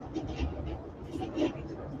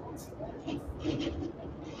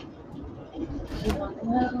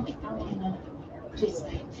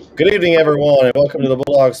Good evening, everyone, and welcome to the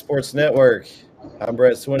Bulldog Sports Network. I'm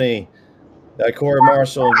Brett Swinney. Got Corey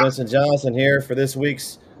Marshall and Vincent Johnson here for this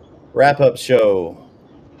week's wrap-up show.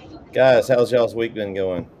 Guys, how's y'all's week been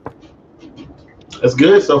going? It's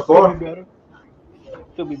good so far.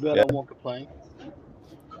 Could be better. Yeah. I won't complain.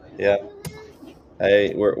 Yeah.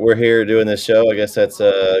 Hey, we're here doing this show. I guess that's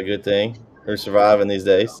a good thing. We're surviving these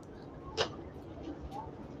days.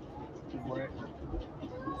 Right.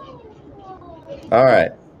 All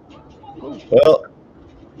right.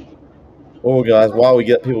 Well, guys, while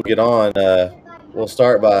people get on, we'll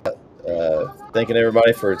start by thanking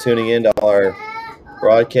everybody for tuning in to our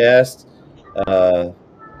broadcast. I've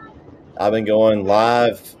been going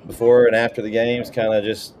live before and after the games, kind of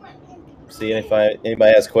just seeing if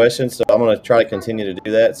anybody has questions. So I'm going to try to continue to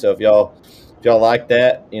do that. So if y'all like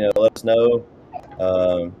that, let us know.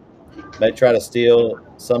 May try to steal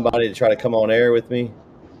somebody to try to come on air with me,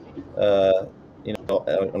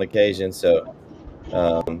 on occasion. So,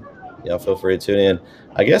 y'all feel free to tune in.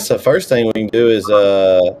 I guess the first thing we can do is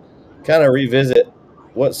kind of revisit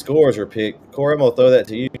what scores were picked. Corey, I'm going to throw that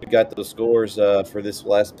to you. You got those scores for this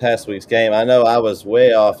past week's game. I know I was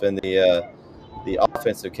way off in the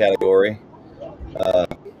offensive category.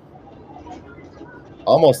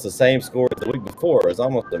 Almost the same score as the week before. It was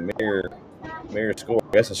almost a mirror score.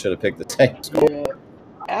 I guess I should have picked the same score. Yeah,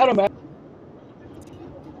 Adam.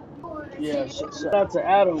 Yeah, shout out to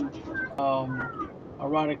Adam.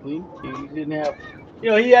 Ironically, he didn't have.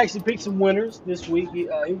 He actually picked some winners this week. He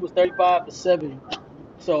was 35-7,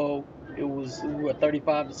 so it was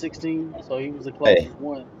 35-16. So he was the closest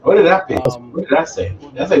one. What did I pick? What did I say?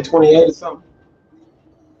 Did I say 28 or something?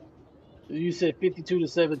 You said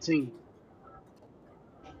 52-17.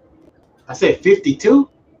 I said 52.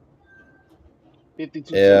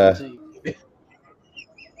 52-17.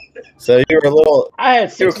 So you were a little. I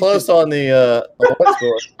had 62. You were close on the what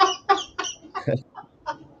score?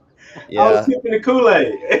 Yeah. I was sipping the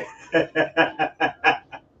Kool-Aid.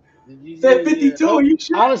 Said 52. Are you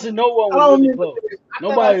sure? Honestly, no one was really close.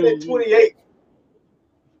 Nobody said 28.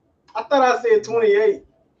 I thought I said 28.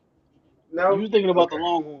 No, you were thinking about the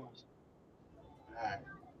Longhorns.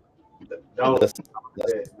 No, that's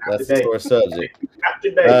a sore subject.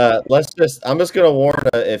 I'm just gonna warn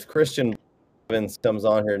if Christian Evans comes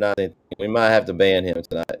on here tonight, we might have to ban him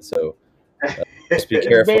tonight. So just be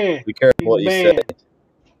careful. Be careful what you say.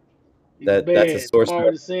 That's a sore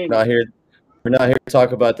subject. We're not here to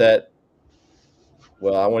talk about that.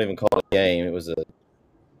 Well, I won't even call it a game. It was a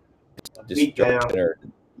destruction or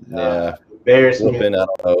embarrassment. I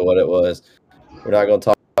don't know what it was. We're not going to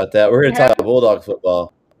talk about that. We're going to talk about Bulldog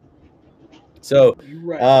football. So,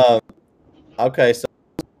 okay, so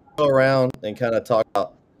go around and kind of talk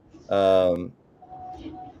about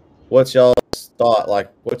what y'all's thought,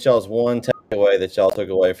 like what y'all's one takeaway that y'all took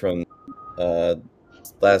away from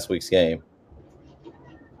last week's game.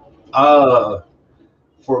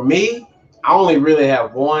 For me, I only really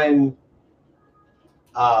have one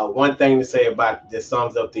thing to say about this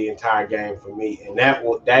sums up the entire game for me, and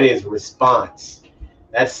that is response.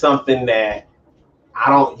 That's something that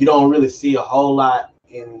you don't really see a whole lot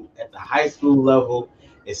at the high school level.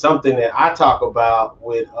 It's something that I talk about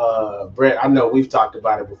with Brett. I know we've talked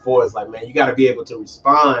about it before. It's like, man, you got to be able to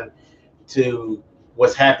respond to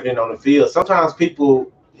what's happening on the field. Sometimes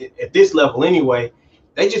people at this level anyway,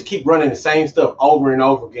 they just keep running the same stuff over and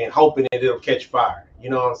over again, hoping that it'll catch fire. You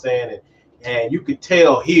know what I'm saying? And you could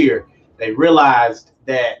tell here they realized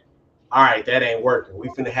that, all right, that ain't working. We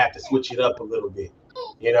finna have to switch it up a little bit,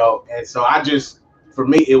 And so for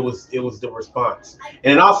me, it was the response.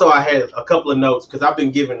 And also I had a couple of notes because I've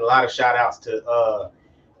been giving a lot of shout outs to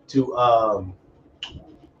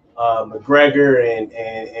McGregor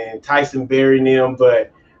and Tyson Berry and them,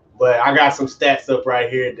 but I got some stats up right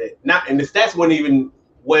here and the stats weren't even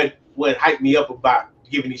what hyped me up about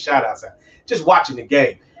giving these shout outs out. Just watching the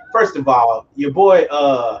game. First of all, your boy, and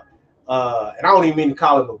I don't even mean to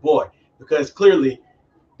call him a boy because clearly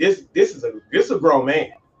this is a grown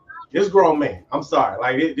man. This grown man. I'm sorry.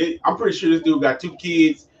 I'm pretty sure this dude got 2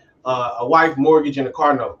 kids, a wife, mortgage, and a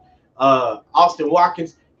car note. Austin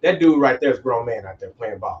Watkins, that dude right there is a grown man out there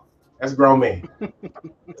playing ball. That's a grown man.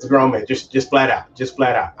 It's a grown man. Just flat out. Just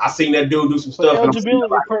flat out. I seen that dude do some stuff. For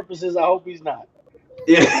eligibility purposes, I hope he's not.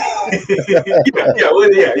 Yeah.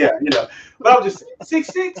 yeah. But I'm just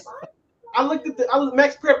 6'6". I looked at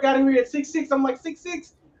Max Prep got him here at 6'6". I'm like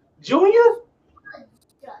 6'6". Junior?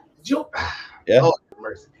 Yeah. Oh,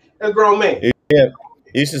 mercy. That's a grown man. Yeah.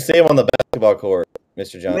 You should see him on the basketball court,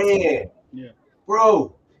 Mr. Johnson. Man. Yeah.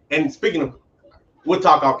 Bro. And speaking of we'll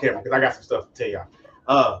talk off camera because I got some stuff to tell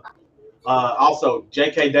y'all. Also,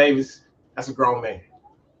 J.K. Davis, that's a grown man.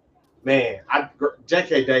 Man,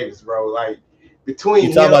 J.K. Davis, bro, like between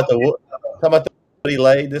you talking about the what he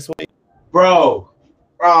laid this week, bro.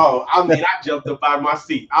 I mean, I jumped up out of my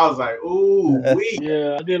seat. I was like, ooh, wee.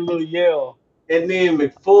 Yeah, I did a little yell. And then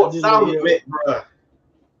McFord, Solomon, bro.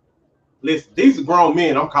 Listen, these are grown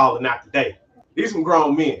men I'm calling out today. These are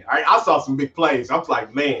grown men. I saw some big plays. I was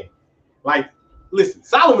like, man, like, listen,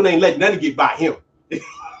 Solomon ain't letting nothing get by him.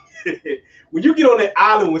 When you get on that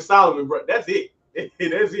island with Solomon, bro, that's it.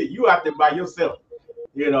 That's it. You out there by yourself.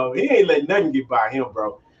 You know, he ain't letting nothing get by him,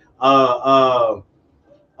 bro.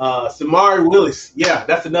 Samari Willis. Yeah,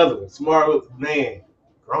 that's another one. Samari Willis, man,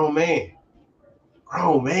 grown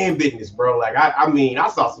man business, bro. Like, I mean, I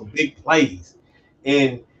saw some big plays.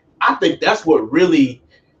 And I think that's what really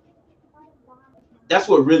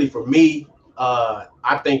for me,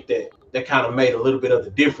 I think that kind of made a little bit of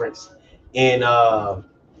the difference in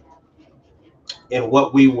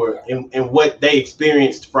what we were in what they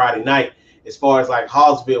experienced Friday night, as far as like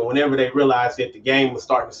Hallsville, whenever they realized that the game was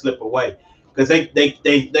starting to slip away, because they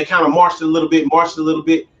kind of marched a little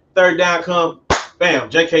bit. Third down come, bam,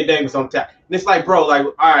 J.K. Davis on top, and it's like, bro, like,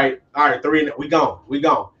 all right, 3-0, we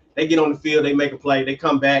gone. They get on the field, they make a play, they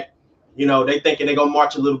come back, you know, they thinking they're gonna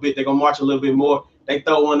march a little bit, they're gonna march a little bit more. They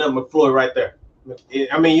throw one up McFloyd right there.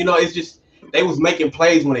 I mean, you know, it's just they was making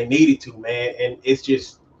plays when they needed to, man, and it's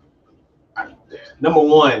just. Number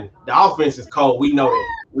one, the offense is cold. We know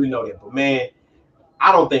that. But, man,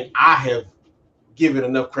 I don't think I have given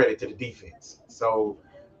enough credit to the defense. So,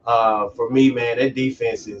 for me, man, that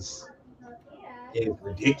defense is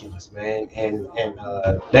ridiculous, man. And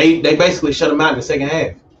they basically shut them out in the second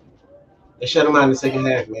half. They shut them out in the second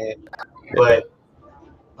half, man. But,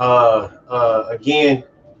 again,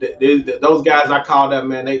 those guys I called up,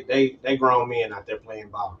 man, they grown men out there playing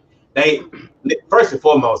ball. They first and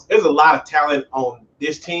foremost, there's a lot of talent on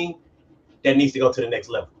this team that needs to go to the next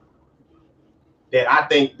level. That I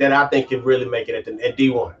think can really make it at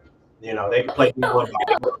D1. You know, they can play D1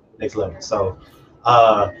 next level. So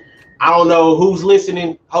I don't know who's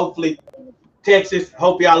listening. Hopefully, Texas.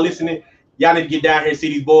 Hope y'all listening. Y'all need to get down here and see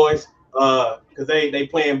these boys because they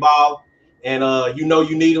playing ball, and you know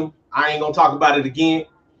you need them. I ain't gonna talk about it again,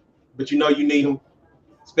 but you know you need them,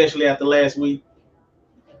 especially after last week.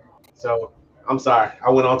 So I'm sorry, I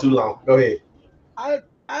went on too long. Go ahead. I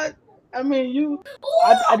mean,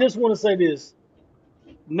 I just want to say this.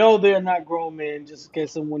 No, they're not grown men. Just in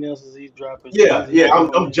case someone else is eavesdropping. Yeah.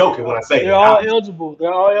 I'm joking when I say they're all eligible.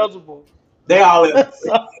 They're all eligible. They all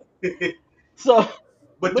eligible.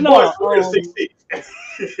 But the boys are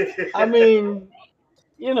 6'6". I mean,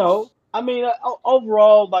 you know,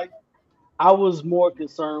 overall, like, I was more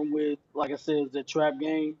concerned with, like I said, the trap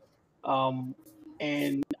game.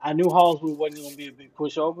 And I knew Hallsville wasn't going to be a big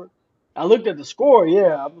pushover. I looked at the score.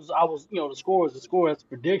 Yeah, I was, you know, the score is the score. That's a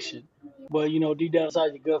prediction. But, you know, deep down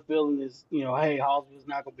inside, your gut feeling is, you know, hey, Hallsville's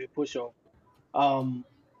not going to be a pushover.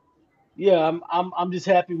 Yeah, I'm just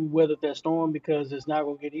happy we weathered that storm because it's not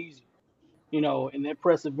going to get easy. You know, and that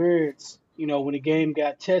perseverance, you know, when the game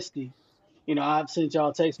got testy, you know, I've sent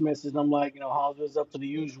y'all a text message and I'm like, you know, Hallsville's up to the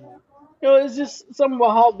usual. You know, it's just something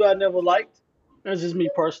about Hallsville I never liked. That's just me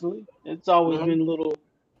personally. It's always been a little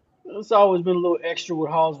extra with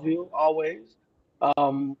Hallsville, always.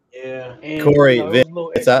 Yeah. And, Corey, you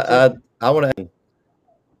know, Vince, I want to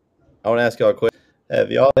ask y'all a question.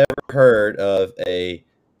 Have y'all ever heard of a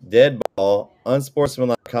dead ball,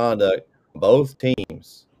 unsportsmanlike conduct, both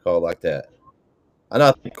teams called like that? I know.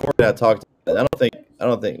 I think Corey and I talked about that. I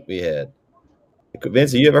don't think we had.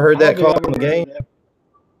 Vince, have you ever heard that call in the game?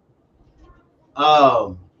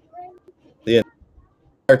 The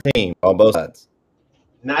entire team on both sides.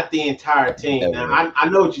 Not the entire team. Now, I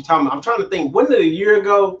know what you're talking about. I'm trying to think. Wasn't it a year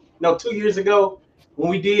ago? No, 2 years ago when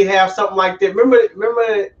we did have something like that.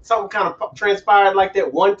 Remember something kind of transpired like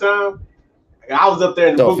that one time? I was up there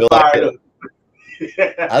in the booth fired up.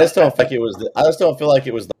 I just don't think it was. I just don't feel like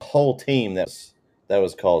it was the whole team that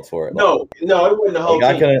was called for it. No, it wasn't the whole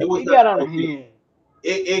team. It got out of hand.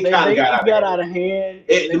 It kind of got out of hand.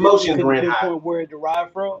 The emotions ran high. Where it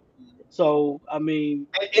derived from. So I mean,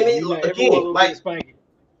 again,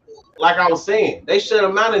 like I was saying, they shut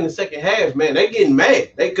them out in the second half, man. They getting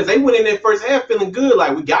mad because they went in that first half feeling good,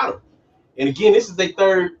 like we got them. And again, this is their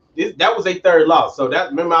third. That was their third loss. So that,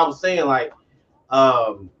 remember, I was saying, like,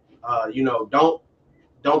 you know,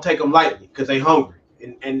 don't take them lightly because they hungry.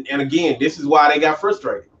 And again, this is why they got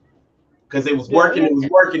frustrated because it was working,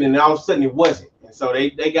 and all of a sudden it wasn't. And so they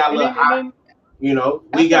got a little hot. You know,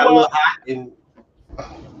 we got a little hot, and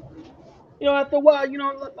after a while,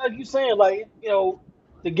 like you saying, like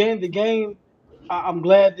the game. I'm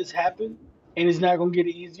glad this happened, and it's not gonna get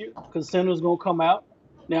easier because Center's gonna come out.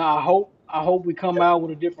 Now I hope we come out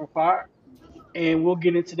with a different fire, and we'll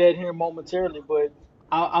get into that here momentarily. But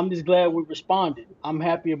I'm just glad we responded. I'm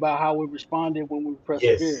happy about how we responded when we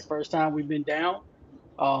persevered. Yes. First time we've been down.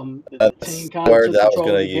 The That's team the kind of word took that I was control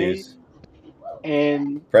going of to the game, use. and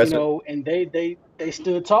Impressive. and they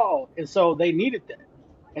stood tall, and so they needed that.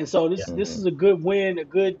 And so this is a good win, a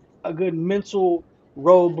good mental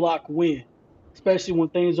roadblock win, especially when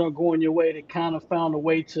things aren't going your way. They kind of found a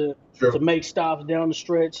way to True. make stops down the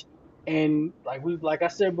stretch, and like I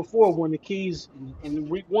said before, when the keys in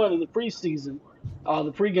week one in the preseason,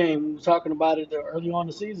 the pregame, we were talking about it early on in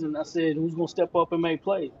the season. I said who's gonna step up and make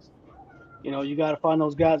plays. You got to find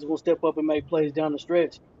those guys who will step up and make plays down the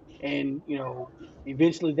stretch, and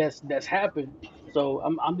eventually that's happened. So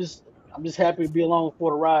I'm just happy to be along for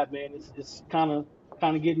the ride, man. It's kind of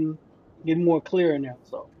getting more clear now.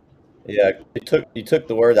 So Yeah, you took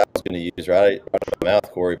the word I was going to use right out of my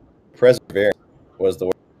mouth, Corey. Perseverance was the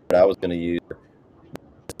word I was going to use for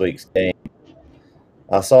this week's game.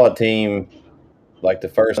 I saw a team like the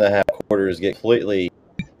first and a half quarters get completely,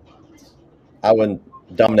 I wouldn't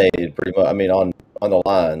dominated pretty much. I mean, on the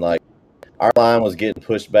line, like our line was getting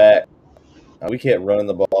pushed back. We kept running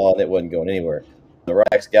the ball and it wasn't going anywhere. The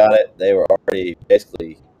Racks got it. They were already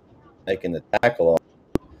basically making the tackle on.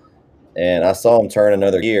 And I saw them turn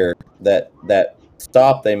another gear. That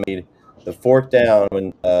stop they made, the fourth down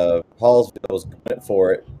when Hallsville was going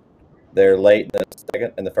for it, they're late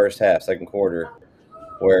in the first half, second quarter,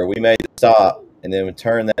 where we made the stop and then we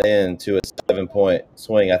turned that into a 7-point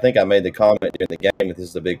swing. I think I made the comment during the game that this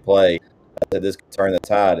is a big play. I said this could turn the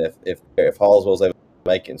tide if Hallsville's able to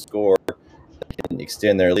make and score, they can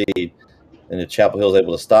extend their lead, and if Chapel Hill's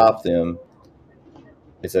able to stop them,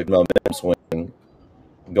 it's a momentum swing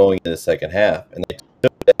going into the second half. And they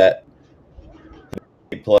took that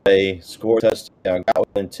play, scored a touchdown,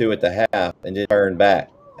 got 1-2 at the half, and didn't turn back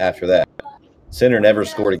after that. Center never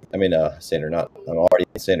scored. I mean, Center, not I'm already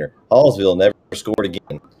in Center. Hallsville never scored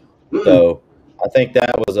again. So I think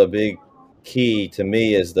that was a big key to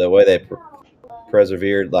me is the way they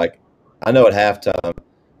persevered. Like I know at halftime,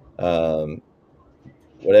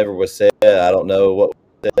 whatever was said, I don't know what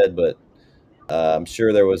was said, but I'm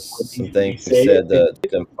sure there was some things said that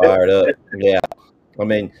get them fired up. Yeah, I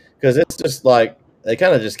mean, because it's just like they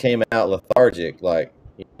kind of just came out lethargic, like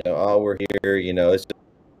oh, we're here, it's just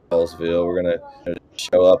Hallsville. We're gonna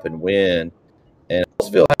show up and win. And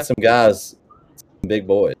Hallsville had some guys, some big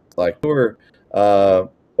boys. Like who were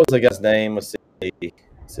what was the guy's name? Let's see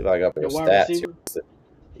if I got the stats here.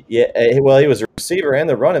 Yeah, well, he was a receiver and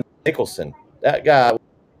the running Nicholson. That guy was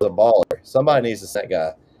a baller. Somebody needs to see that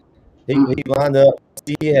guy. He lined up.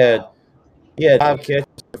 He had 5 catches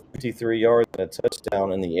for 53 yards and a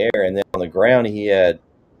touchdown in the air, and then on the ground he had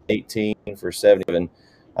 18 for 77.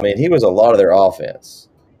 I mean, he was a lot of their offense.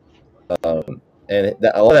 And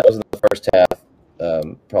a lot of that was in the first half.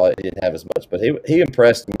 Probably didn't have as much, but he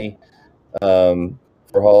impressed me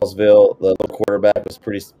for Hallsville. The little quarterback was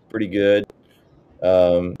pretty good.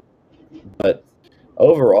 But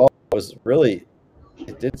overall, it was really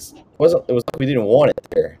it was like we didn't want it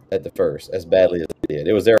there at the first as badly as we did.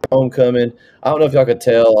 It was their homecoming. I don't know if y'all could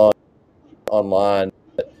tell online,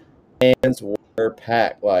 but fans were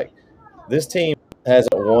packed. Like this team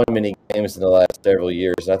hasn't won many games in the last several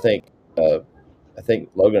years. And I think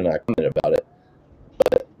Logan and I commented about it,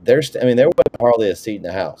 but there wasn't hardly a seat in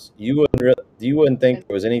the house. You wouldn't think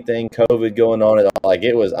there was anything COVID going on at all. Like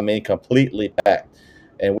it was, completely packed,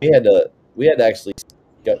 and we had to actually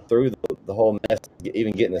get through the whole mess,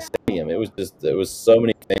 even get in the stadium. It was so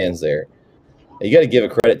many fans there. And you got to give a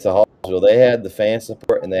credit to Hallsville. They had the fan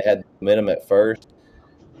support and they had momentum at first,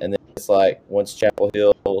 and then it's like once Chapel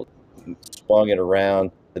Hill swung it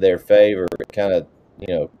around to their favor, it kind of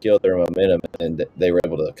killed their momentum, and they were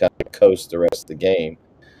able to kind of coast the rest of the game.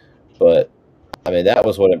 But that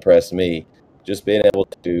was what impressed me, just being able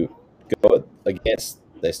to go against.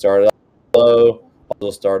 They started off low,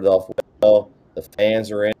 also started off well. The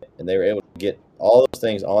fans are in it, and they were able to get all those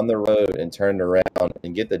things on the road and turn it around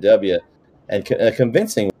and get the W, and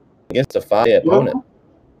convincing against a 5A opponent.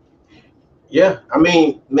 Yeah,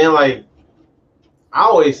 man, like I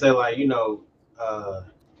always say, like you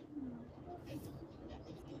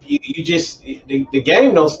just the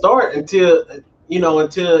game don't start until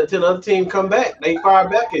until the other team come back. They fire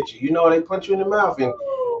back at you. They punch you in the mouth, and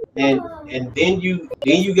then you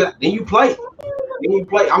play. Then you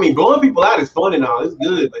play. Blowing people out is fun and all. It's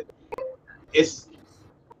good, but it's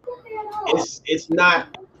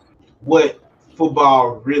not what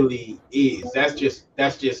football really is. That's just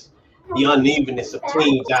the unevenness of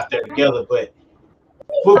teams out there together. But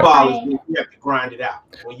football is when you have to grind it out,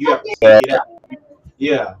 when you have to stick it out.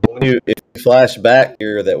 Yeah. If you flash back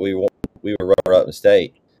here that we were runner-up in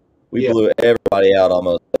state, we blew everybody out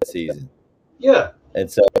almost that season. Yeah. And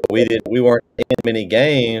so we weren't in many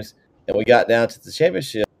games, and we got down to the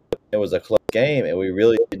championship. It was a close game, and we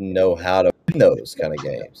really didn't know how to win those kind of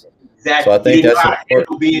games. Exactly. So I think that's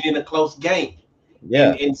important. Being in a close game.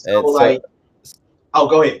 Yeah. And so like, oh,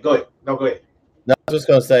 go ahead. No, go ahead. No, I was just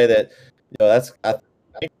going to say that, that's I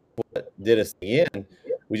think what did us again.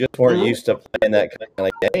 We just weren't used to playing that kind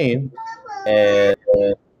of game, and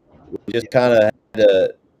we just kind of had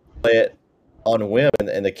to play it on a whim,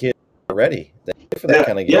 and the kids are ready for that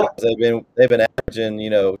kind of game. Yeah. They've been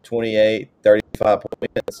averaging 28, 35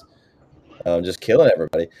 points, just killing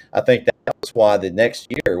everybody. I think that was why the next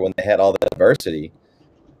year when they had all the adversity,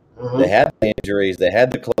 they had the injuries, they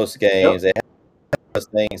had the close games, they had those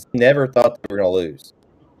things. They never thought they were going to lose.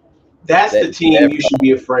 That's the team you should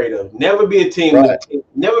be afraid of. Never be a team. Right.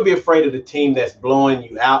 Never be afraid of the team that's blowing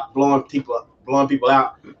you out, blowing people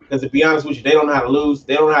out. Because to be honest with you, they don't know how to lose.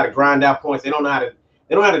 They don't know how to grind out points. They don't know how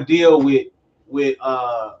to deal with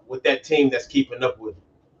that team that's keeping up with.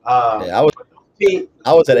 I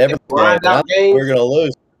was at every game. We were going to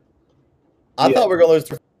lose. I thought we were going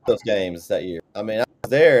to lose those games that year. I mean, I was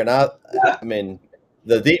there, and I mean,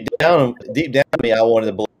 the deep down in me, I wanted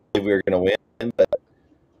to believe we were going to win, but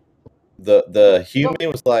the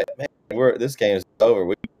human was like, man, this game is over.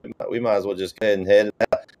 We might as well just go ahead and head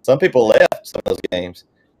out. Some people left some of those games,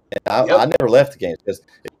 and I never left the games because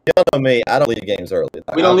if you don't know me, I don't leave games early.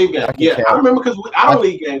 We don't leave games. I remember because I don't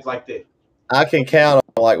leave games like that. I can count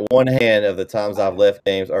on like one hand of the times I've left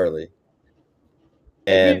games early.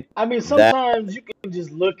 And I mean, sometimes you can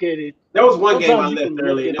just look at it. There was one game I left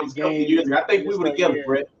early, and that was a couple years ago. I think we were together,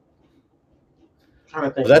 Brett.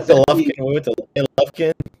 Was that the Lufkin? We went to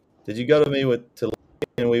Lufkin. Did you go to me to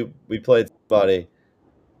Lufkin? We played somebody.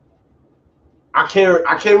 I can't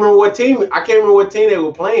remember what team. I can't remember what team they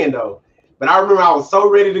were playing though. But I remember I was so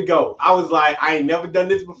ready to go. I was like, I ain't never done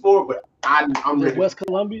this before, but I'm ready. West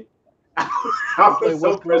Columbia. I was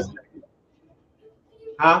so frustrated.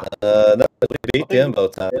 Huh? No, we beat them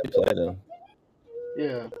both times we played them.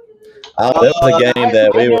 Yeah. That was a game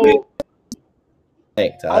that we were.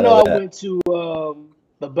 I know I went to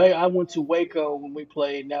I went to Waco when we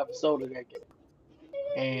played Navasota that game,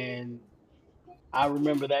 and I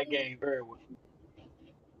remember that game very well.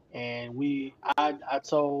 And I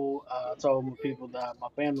told my people that my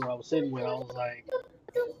family I was sitting with, I was like,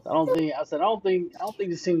 I don't think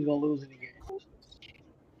this team's gonna lose any games.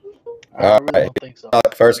 I really don't think so.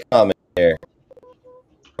 First comment there.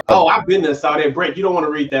 Oh, I've been there, saw that. Brett, you don't want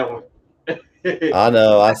to read that one. I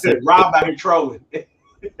know. I said Rob out here trolling.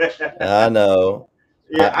 I know.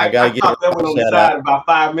 Yeah, I gotta get that one on the side about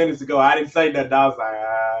 5 minutes ago. I didn't say that. I was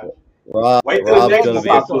like, wait till the next one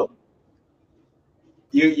pops up.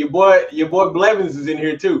 Your boy Blevins is in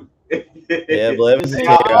here too. Yeah, Blevins is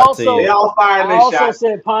here. They all firing their shots. I also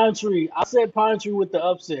said Pine Tree. I said Pine Tree with the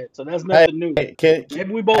upset, so that's nothing new. Maybe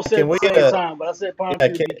we both said at the same time, but I said Pine Tree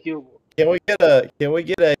beat Kilgore. Can we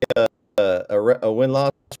get a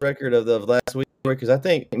win-loss record of the last week? Because I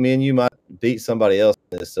think me and you might beat somebody else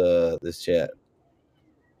in this chat.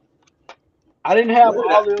 I didn't have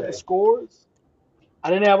all of the scores. I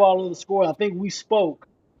think we spoke.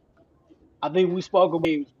 of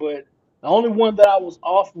games, but the only one that I was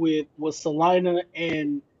off with was Salina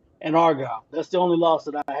and Argyle. That's the only loss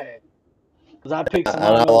that I had. Because I picked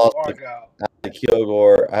Salina over Argyle. I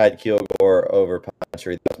had Kilgore over Pine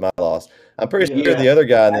Tree. That was my loss. I'm pretty sure the other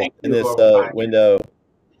guy in this window,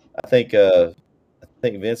 I think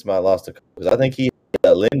Vince might have lost a couple. Because I think he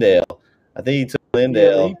had Lindale. I think he took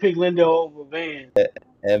Lindale. Yeah, he picked Lindale over Van.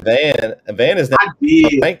 And Van is now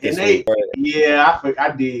ranked this week. Yeah,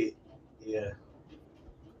 I did. Yeah.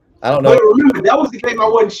 I don't know. But remember, that was the game I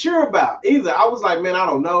wasn't sure about either. I was like, man, I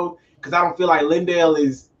don't know. Because I don't feel like Lindale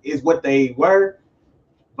is what they were.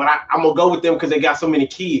 But I'm going to go with them because they got so many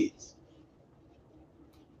kids.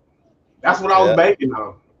 That's what I was banking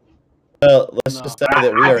on. Well, let's just say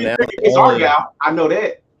that we are now. Against Argyle. I know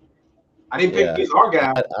that. I didn't pick against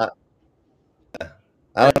Argyle.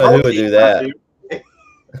 I don't know who would do that.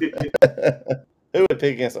 Who would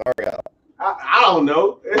pick against Argyle? I don't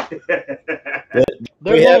know.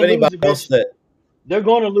 Do we have anybody else that they're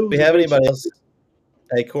going to lose? Do we have anybody else?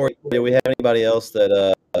 Hey Corey, do we have anybody else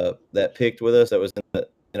that picked with us that was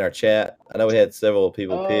in our chat? I know we had several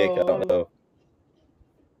people pick. I don't know.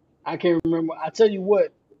 I can't remember. I tell you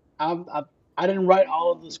what, I didn't write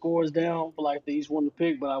all of the scores down for like the East one to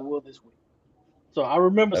pick, but I will this week. So I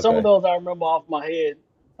remember some of Okay. those. I remember off my head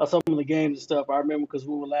of some of the games and stuff. I remember because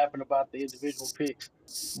we were laughing about the individual picks.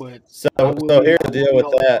 But So I will so be here's the deal with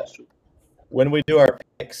holding that. those true. When we do our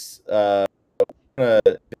picks, anybody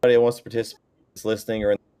that wants to participate is listening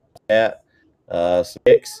or in the chat, some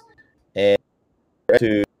picks, and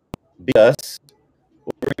to beat us,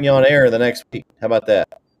 we'll bring you on air the next week. How about that?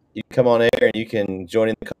 You can come on air and you can join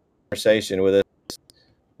in the conversation with us.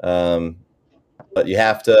 But you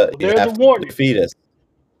have to There's a warning. defeat us.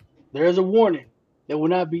 There's a warning. There will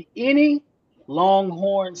not be any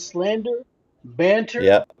Longhorn slander, banter,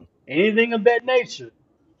 Yep. anything of that nature.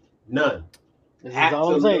 None. This is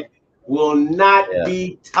all I'm saying. Will not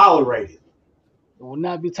be tolerated. It will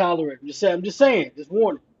not be tolerated. I'm just saying. Just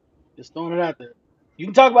warning. Just throwing it out there. You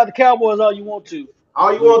can talk about the Cowboys all you want to.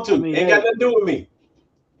 All you want to. Ain't got nothing to do with me.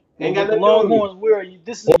 Ain't got nothing to do with me. Longhorns,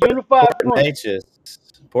 this is a unified front.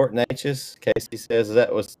 Port Neches, Casey says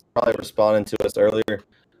that was probably responding to us earlier.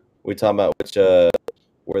 We talking about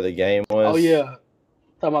where the game was. Oh yeah,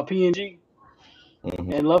 talking about PNG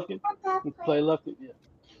and Lufkin. We play Lufkin. Yeah.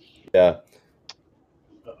 Yeah.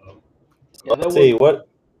 Yeah, Let's see what.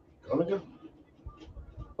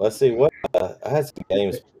 Let's see what. I had some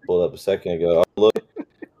games pulled up a second ago. Look,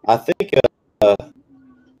 I think. Oh,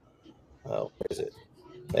 where is it?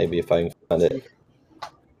 Maybe if I can find it.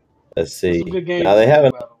 Let's see. Some good games. Now they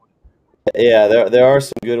haven't. Yeah, there are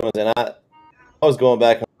some good ones, and I was going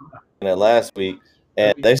back on it last week,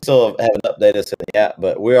 and they still haven't updated us in the app.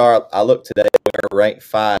 But I looked today. We're ranked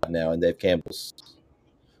 5 now in Dave Campbell's.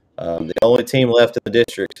 The only team left in the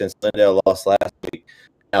district since Lindale lost last week.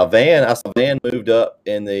 Now I saw Van moved up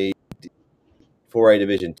in the 4A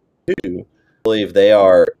Division 2. I believe they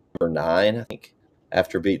are number 9, I think,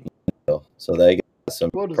 after beating Lindale. So they got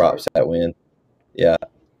some props that win. Yeah.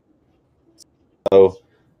 So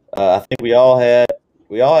I think we all had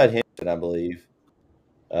Hinton, I believe.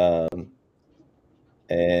 And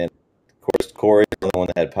of course Corey's the one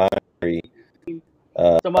that had Pine Tree.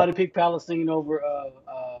 Somebody picked Palestine over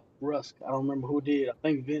Rusk. I don't remember who did. I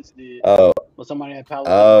think Vince did. Oh, but somebody had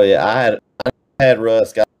Palestine. Oh yeah, I had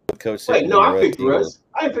Rusk. I was Coach. Wait, no, I picked Rusk.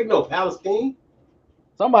 I didn't pick no Palestine.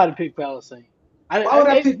 Somebody picked Palestine. Why would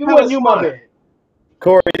I pick Palestine? It wasn't you, my bad.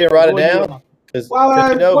 Corey didn't write it down. Why would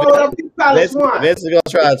I pick Palestine? Vince is gonna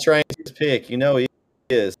try to train his pick. You know he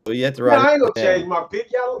is. So you have to write. I ain't gonna change my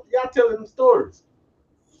pick. Y'all telling them stories.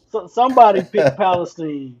 So somebody picked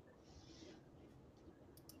Palestine.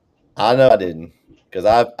 I know I didn't, because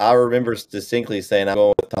I remember distinctly saying I'm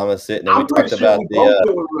going with Thomas Sitton. And we talked about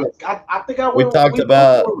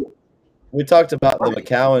we talked about the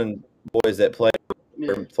McCowan boys that were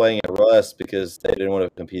playing at Russ because they didn't want to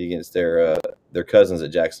compete against their cousins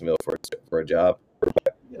at Jacksonville for a job.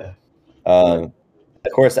 Yeah. Of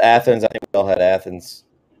course, Athens. I think we all had Athens.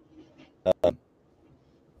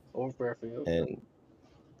 Over Fairfield. And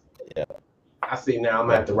yeah. I see now. I'm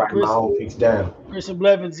gonna have to write my own picks down. Christian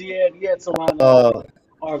Blevins, he had Solana,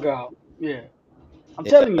 Argyle. Yeah, I'm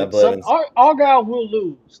telling you, Argyle will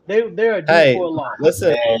lose. They're due for a loss.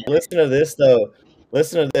 Listen to this though.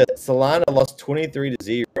 Listen to this. Solana lost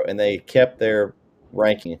 23-0, and they kept their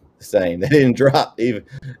ranking the same. They didn't drop even.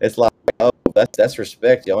 It's like, oh, that's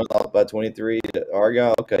respect. Y'all lost by 23 to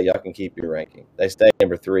Argyle. Okay, y'all can keep your ranking. They stay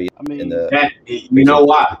number 3. I mean, in the you know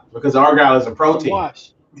why? Because Argyle is a pro team.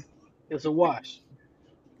 It's a wash.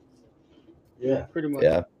 Yeah, pretty much.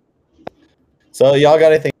 Yeah. So y'all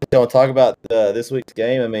got anything you want to talk about this week's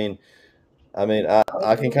game? I mean,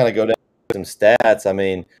 I can kind of go down some stats. I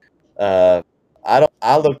mean,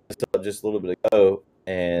 I looked this up just a little bit ago,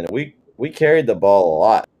 and we carried the ball a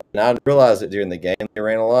lot. And I realized that during the game they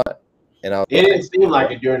ran a lot, and it didn't seem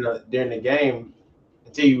like it during the game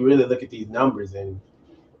until you really look at these numbers and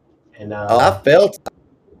I felt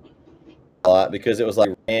a lot because it was like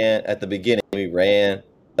ran at the beginning. We ran,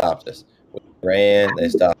 stopped us. We ran, they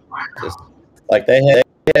stopped us. Like they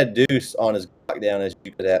had Deuce on as down as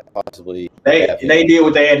you could have possibly. They did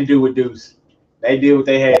what they had to do with Deuce. They did what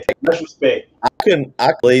they had. Much respect.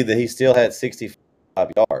 I believe that he still had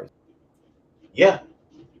 65 yards. Yeah.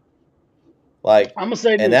 Like I'm gonna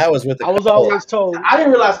say this. And that was with the. I was always told. I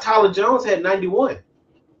didn't realize Tyler Jones had 91.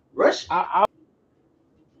 Rush. I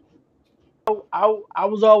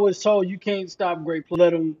was always told you can't stop great players.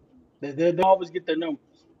 Let them. They always get their numbers.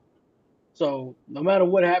 So no matter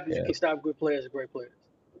what happens, you can't stop good players and great players.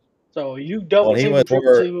 So you double team,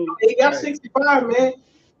 triple team. He got 65, man.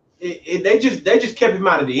 They just kept him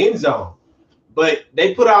out of the end zone, but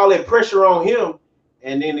they put all that pressure on him,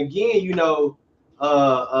 and then again,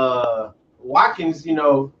 Watkins,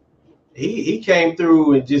 he came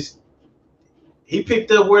through and just he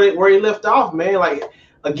picked up where he left off, man. Like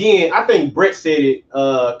again, I think Brett said it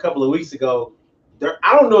a couple of weeks ago.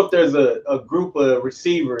 I don't know if there's a group of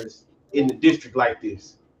receivers in the district like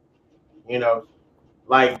this. You know,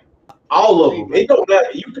 like all of them. It don't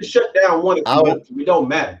matter. You can shut down one if you want to. It don't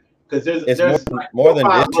matter because there's more than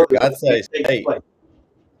district. I'd say state.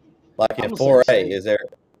 Like in 4A, is there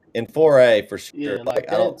in 4A for sure? Yeah,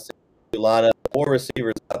 like I don't see a line of 4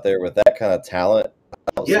 receivers out there with that kind of talent. I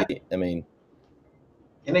don't see. I mean,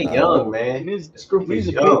 and they young, man. This group is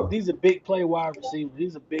young. These are big play wide receivers.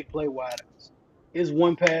 These are big play wideouts. It's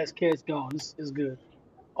one pass catch gone. It's good.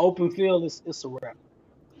 Open field, it's a wrap.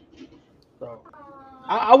 So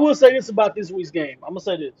I will say this about this week's game. I'm gonna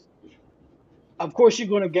say this. Of course, you're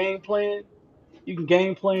gonna game plan. You can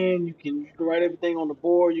game plan. You can write everything on the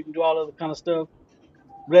board. You can do all other kind of stuff.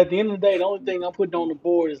 But at the end of the day, the only thing I'm putting on the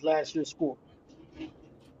board is last year's score. I'm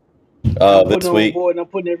putting this on week. the board and I'm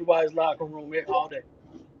putting everybody's locker room all day.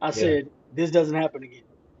 I said this doesn't happen again.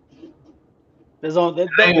 There's on that.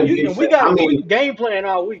 We got game plan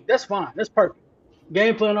all week. That's fine. That's perfect.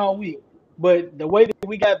 Game plan all week. But the way that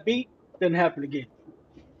we got beat didn't happen again.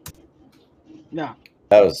 No.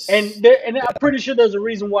 And I'm pretty sure there's a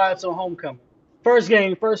reason why it's on homecoming. First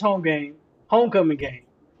home game, homecoming game.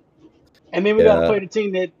 And then we got to play the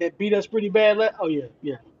team that beat us pretty bad.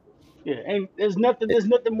 Yeah. And there's nothing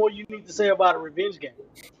more you need to say about a revenge game.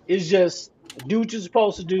 It's just do what you're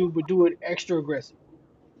supposed to do, but do it extra aggressive.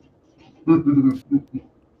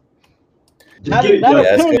 Just get it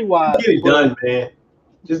done, man.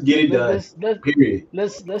 Just get it done. Period.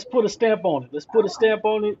 Let's put a stamp on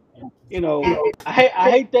it. You know, I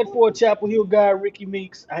hate that for a Chapel Hill guy, Ricky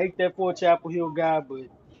Meeks. I hate that for a Chapel Hill guy, but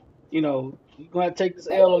you know, you're gonna have to take this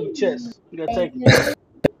L on your chest. You gotta take it.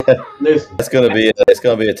 Listen, it's gonna be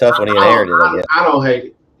a tough one. He inherited. I don't hate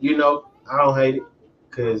it. You know, I don't hate it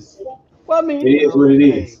because I mean, it is what it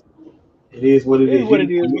is. It is what it is.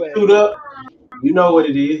 You suit up. You know what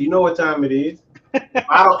it is. You know what time it is.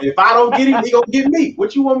 If I don't get him, he gonna get me.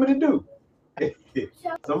 What you want me to do?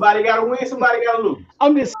 Somebody gotta win. Somebody gotta lose.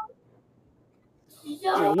 I'm just.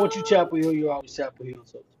 Once you Chapel Hill, you're always Chapel Hill,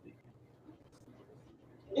 so to speak.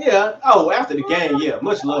 Yeah. Oh, after the game, yeah.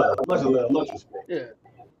 Much love, much respect. Yeah.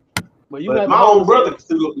 But my own brother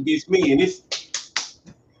stood up against me, and it's.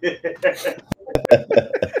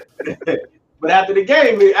 But after the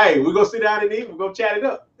game, hey, we're gonna sit down and eat. We're gonna chat it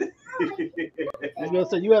up. I was gonna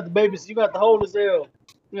say you have to babysit. You got to hold his L.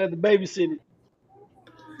 You have to babysit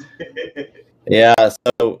it. Yeah.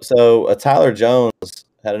 So Tyler Jones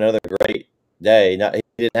had another great day. He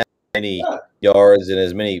didn't have any yards and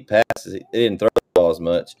as many passes. He didn't throw the ball as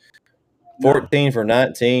much. 14 for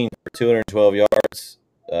 19 for 212 yards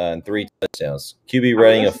and 3 touchdowns. QB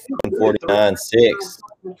rating of 49.6.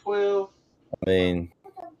 12. I mean.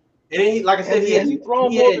 And he, like I said, he had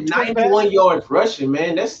 91 yards rushing,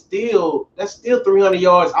 man. That's still 300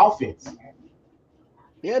 yards offense.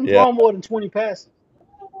 He hadn't thrown more than 20 passes.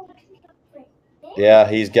 Yeah,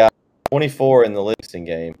 he's got 24 in the Livingston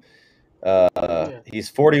game. He's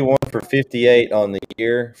 41 for 58 on the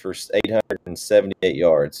year for 878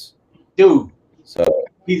 yards. Dude, so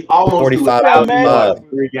he's almost 45 in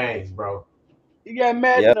 3 games, bro. He got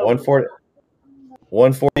mad. Yeah,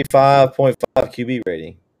 145.5 QB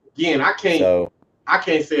rating. Again, I can't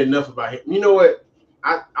say enough about him. You know what?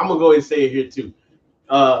 I'm gonna go ahead and say it here too.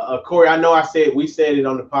 Corey, I know we said it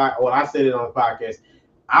on the I said it on the podcast.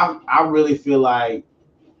 I really feel like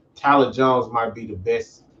Tyler Jones might be the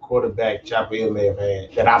best quarterback Chapel Hill may have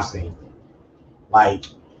had that I've seen. Like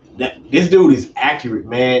this dude is accurate,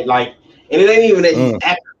 man. Like, and it ain't even that he's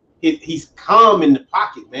accurate. He's calm in the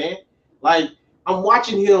pocket, man. Like I'm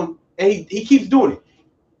watching him, and he keeps doing it.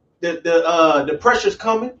 The pressure's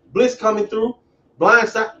coming, blitz coming through, blind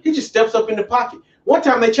side. He just steps up in the pocket. One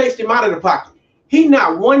time they chased him out of the pocket. He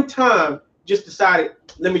not one time just decided,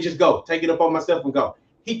 let me just go, take it up on myself and go.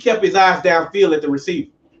 He kept his eyes downfield at the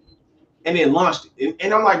receiver and then launched it.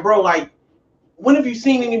 And I'm like, bro, like, when have you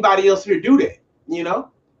seen anybody else here do that? You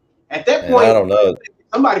know? At that point, I don't know.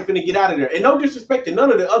 Somebody finna get out of there. And no disrespect to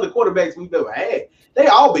none of the other quarterbacks we've ever had. They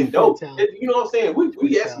all been dope. You know what I'm saying?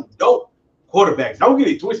 We had some dope quarterbacks. Don't get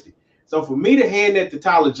it twisted. So for me to hand that to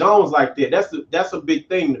Tyler Jones like that, that's a big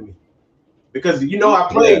thing to me. Because I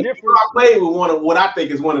played with one of what I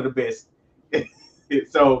think is one of the best.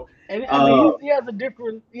 So and I mean he has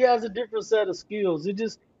a different set of skills. I'm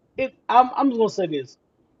just gonna say this.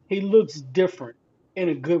 He looks different in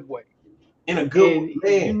a good way. In a good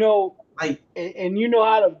way. And you know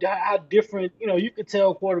how different, you could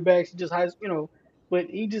tell quarterbacks just but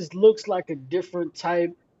he just looks like a different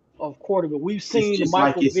type of quarterback. We've seen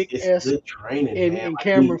Michael Vick-esque and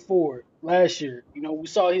Cameron Ford last year. We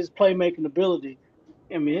saw his playmaking ability,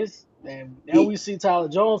 I mean, and now we see Tyler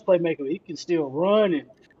Jones playmaker. He can still run, and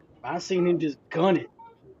I've seen him just gun it.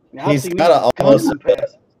 Now I've He's seen him got just a, gun almost some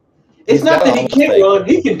passes. It's he's not got that an he almost can't fake. run.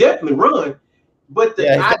 He can definitely run. But the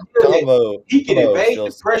Yeah, he's got idea that combo. he can combo evade still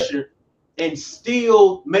the pressure and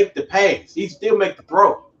still make the pass. He still make the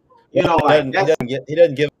throw. You know, like he that's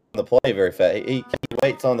doesn't give on the play very fast. He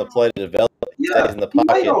waits on the play to develop. He stays in the he wait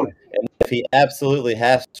pocket, on it. and if he absolutely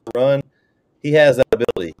has to run, he has that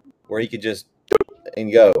ability where he could just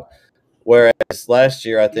and go. Whereas last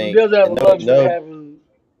year, I He think, does have and a luxury of having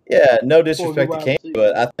no 4 good disrespect to wide Cam, receivers.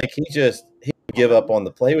 but I think he would give up on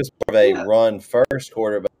the play. He was more of a run first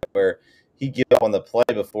quarterback where he give up on the play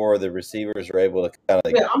before the receivers were able to kind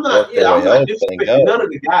of work their way I'm not open and go. disrespecting none of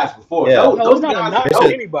the guys before. Yeah. No, Those it's not a guys knock are on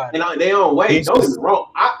dope anybody. in their own way. He's Don't get just- me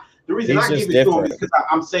wrong. The reason he's I give just it to him different. is because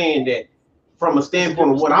I'm saying that from a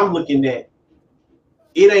standpoint of different what style. I'm looking at,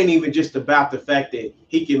 it ain't even just about the fact that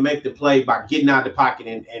he can make the play by getting out of the pocket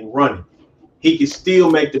and running. He can still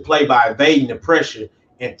make the play by evading the pressure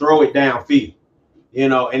and throw it downfield. You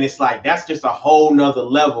know, and it's like that's just a whole nother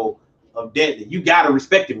level of deadly. You gotta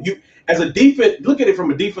respect him. You as a defense, look at it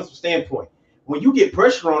from a defensive standpoint. When you get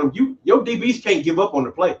pressure on him, your DBs can't give up on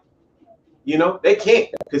the play. You know, they can't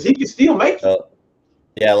because he can still make it.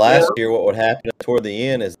 Yeah, last year what would happen toward the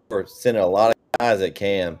end is we're sending a lot of guys at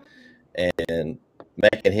Cam and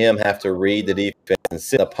making him have to read the defense and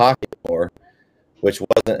sit in the pocket more, which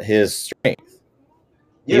wasn't his strength.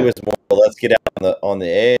 He was more, let's get out on the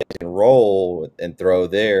edge and roll and throw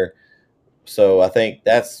there. So I think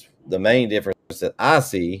that's the main difference that I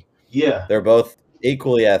see. Yeah, they're both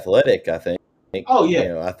equally athletic, I think. Oh yeah, you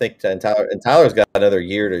know, I think Tyler's got another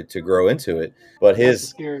year to grow into it, but That's the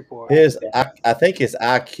scary part. I think his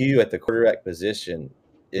IQ at the quarterback position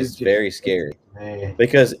is very scary man.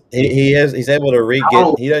 because he's able to read.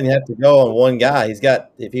 He doesn't have to go on one guy.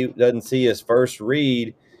 If he doesn't see his first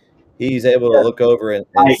read, he's able to look over and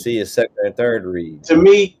see his second and third read. To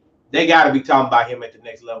me, they got to be talking about him at the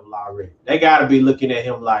next level already. They got to be looking at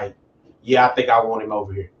him like, yeah, I think I want him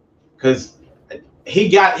over here because he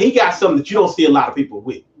got something that you don't see a lot of people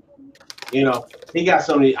with. You know, he got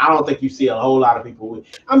something I don't think you see a whole lot of people with.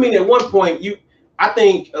 I mean, at one point, I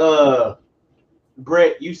think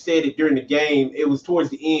Brett, you said it during the game. It was towards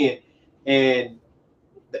the end, and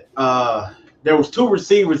there was two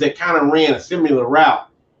receivers that kind of ran a similar route,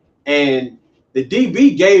 and the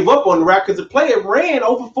DB gave up on the route because the player ran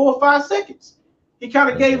over 4 or 5 seconds. He kind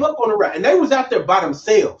of gave up on the route, and they was out there by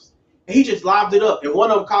themselves. And he just lobbed it up, and one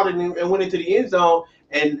of them caught it and went into the end zone.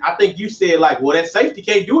 And I think you said like, well, that safety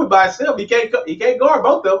can't do it by itself. He can't guard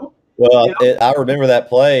both of them. Well, I remember that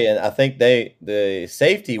play, and I think the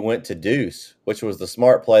safety went to Deuce, which was the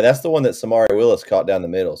smart play. That's the one that Samari Willis caught down the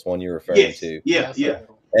middle. Is one you're referring to. Yeah.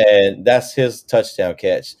 And that's his touchdown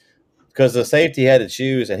catch because the safety had to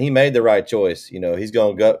choose, and he made the right choice. You know, he's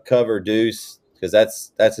going to cover Deuce because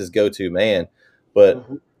that's his go-to man. But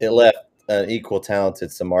it left an equal talented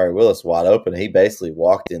Samari Willis wide open. He basically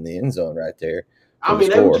walked in the end zone right there. I mean,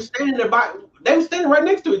 they were just standing there they were standing right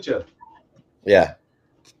next to each other. Yeah.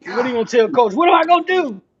 What are you gonna tell Coach? What am I gonna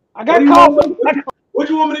do? I got caught. What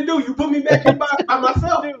do you want me to do? You put me back here by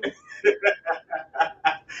myself.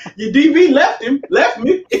 Your DB left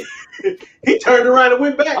me. He turned around and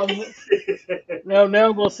went back. Now I'm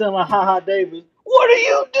gonna sound like Ha Ha Davis. What are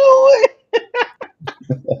you doing?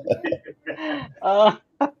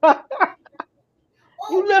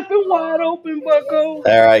 You left him wide open, Bucko.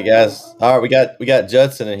 All right, guys. All right, we got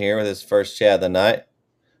Judson in here with his first chat of the night.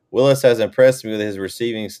 Willis has impressed me with his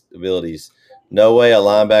receiving abilities. No way a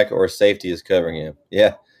linebacker or safety is covering him.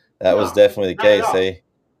 Yeah, that was definitely the case.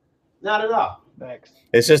 Not at all. Thanks.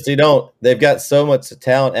 It's just they've got so much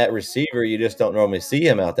talent at receiver, you just don't normally see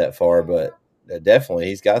him out that far, but definitely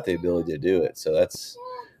he's got the ability to do it. So that's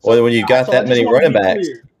when you've got that many running backs.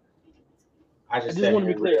 I just want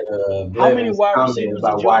to be clear. How many wide receivers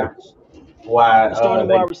are juniors? Starting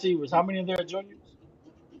wide receivers. How many of them are juniors?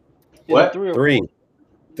 What?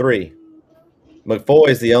 Three.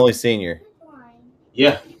 McFoy's the only senior.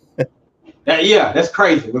 Yeah. That's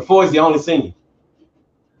crazy. McFoy's the only senior.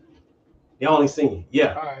 The only senior.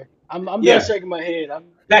 Yeah. All right. I'm just shaking my head.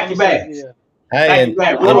 Back your bags. Yeah. Hey,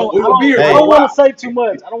 I don't want to say too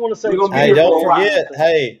much. Hey, don't forget.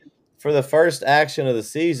 Hey, for the first action of the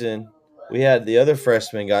season, we had the other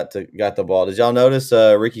freshman got the ball. Did y'all notice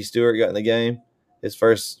Ricky Stewart got in the game? His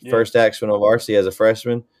first action on varsity as a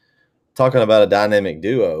freshman. Talking about a dynamic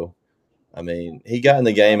duo. I mean, he got in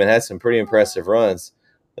the game and had some pretty impressive runs.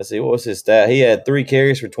 Let's see, what was his stat? He had 3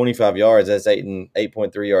 carries for 25 yards. That's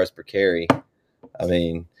 8.3 yards per carry. I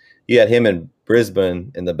mean, you had him and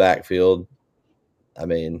Brisbane in the backfield. I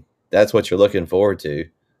mean, that's what you're looking forward to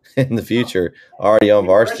in the future. Already on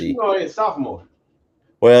varsity. Freshman or a sophomore?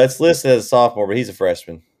 Well, it's listed as a sophomore, but he's a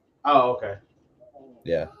freshman. Oh, okay.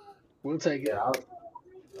 Yeah. We'll take it.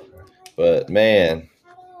 But man.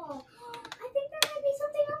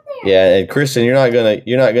 Yeah, and Christian, you're not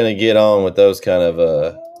gonna get on with those kind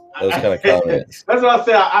of comments. That's what I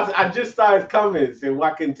said. I just saw his comments and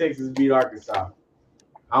why couldn't Texas beat Arkansas?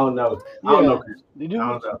 I don't know. I don't know. I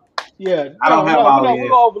don't know. Yeah, I don't have all the we're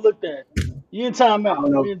gonna overlook that. You in timeout.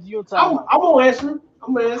 I'm gonna answer.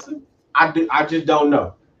 I'm gonna answer. I just don't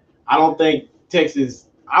know. I don't think Texas.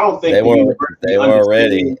 I don't think they weren't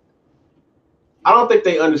ready. I don't think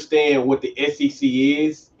they understand what the SEC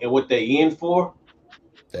is and what they in for.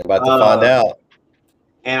 They're about to find out.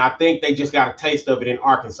 And I think they just got a taste of it in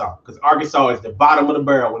Arkansas because Arkansas is the bottom of the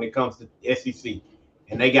barrel when it comes to SEC,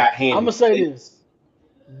 and they got handed. I'm gonna say this,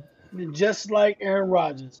 just like Aaron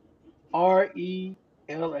Rodgers, RELAX.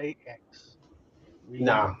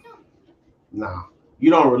 Nah, you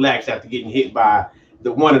don't relax after getting hit by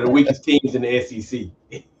one of the weakest teams in the SEC.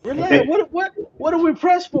 Relax. What are we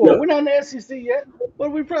pressed for? We're not in the SEC yet. What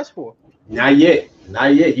are we pressed for? Not yet.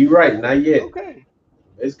 You're right. Not yet. Okay.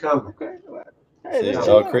 It's coming. Okay. Hey,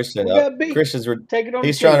 Christian. Christian's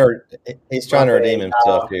he's trying to redeem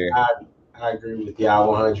himself here. I agree with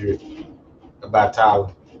y'all 100 about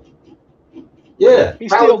Tyler. Yeah,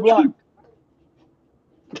 he's still blocked.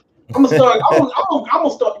 I'm gonna start.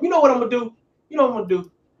 You know what I'm gonna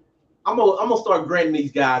do? I'm gonna start granting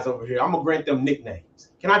these guys over here. I'm gonna grant them nicknames.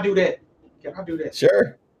 Can I do that?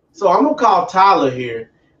 Sure. So I'm gonna call Tyler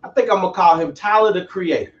here. I think I'm gonna call him Tyler the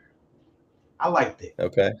Creator. I like that.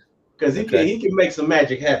 Okay. Because he can make some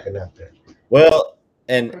magic happen out there. Well,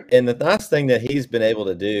 and the nice thing that he's been able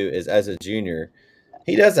to do is, as a junior,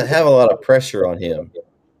 he doesn't have a lot of pressure on him.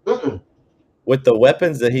 With the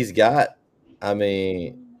weapons that he's got, I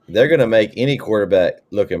mean, they're going to make any quarterback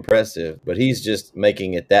look impressive, but he's just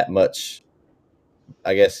making it that much,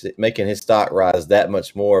 I guess, making his stock rise that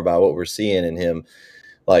much more by what we're seeing in him.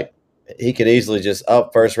 Like, he could easily just,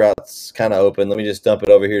 first route's kind of open. Let me just dump it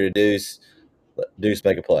over here to Deuce. Deuce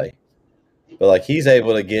make a play. But, like, he's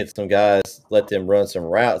able to get some guys, let them run some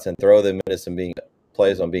routes and throw them into some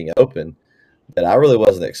plays on being open that I really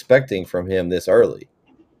wasn't expecting from him this early.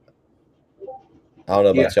 I don't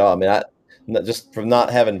know about y'all. I mean, just from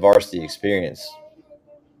not having varsity experience.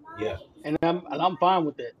 Yeah. And I'm fine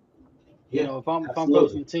with that. Yeah, you know, if I'm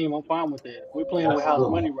coaching the team, I'm fine with that. We're playing with house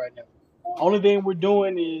money right now. Only thing we're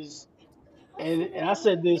doing is, and I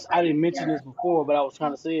said this, I didn't mention this before, but I was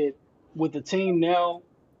trying to say it with the team now.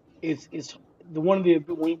 It's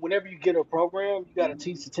whenever you get a program, you got to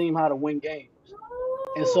teach the team how to win games.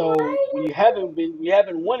 And so when you haven't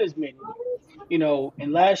won as many, you know.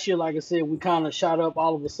 And last year, like I said, we kind of shot up.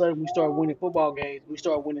 All of a sudden, we started winning football games. We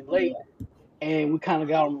started winning late, and we kind of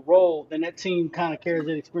got on the roll. Then that team kind of carries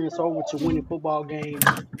that experience over to winning football games.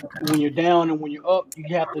 When you're down and when you're up, you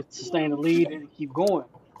have to sustain the lead and keep going.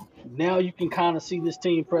 Now you can kind of see this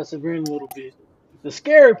team persevering a little bit. The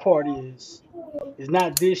scary part is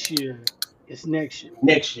not this year, it's next year.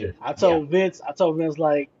 Next year. I told Vince,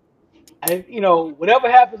 like,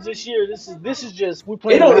 whatever happens this year, this is just we're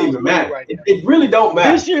playing. It don't even matter. Right now. It really don't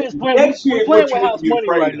matter. This year is playing. We're playing with house money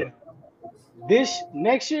right now.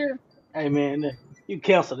 Next year, hey man, you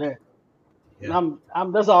cancel that. Yeah.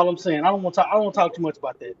 And that's all I'm saying. I don't want to talk too much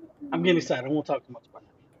about that. I'm getting excited. I don't want to talk too much about that.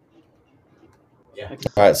 Yeah.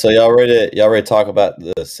 All right, so y'all ready to talk about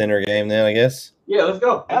the center game then, I guess? Yeah, let's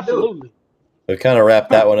go. Absolutely. We kind of wrapped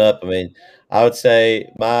that one up. I mean, I would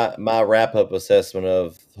say my wrap-up assessment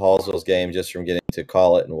of Hallsville's game, just from getting to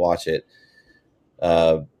call it and watch it,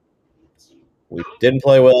 we didn't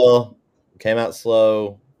play well, came out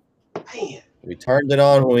slow. Man. We turned it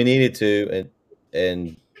on when we needed to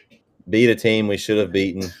and beat a team we should have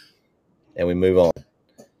beaten, and we move on.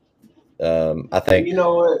 I think you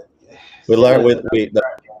know what we learned with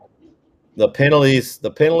the penalties.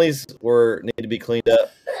 The penalties need to be cleaned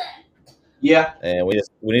up. Yeah, and we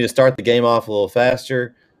need to start the game off a little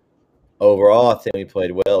faster. Overall, I think we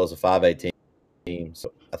played well. It was a 5-8 team,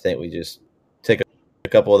 so I think we just take a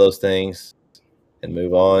couple of those things and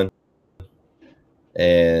move on.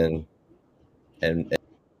 And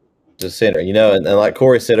just center, and like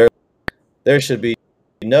Corey said earlier, there should be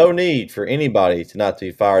no need for anybody to not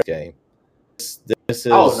be fired game. This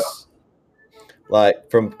is like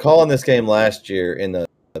from calling this game last year in the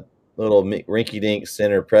little rinky-dink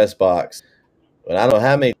center press box. But I don't know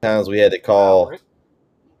how many times we had to call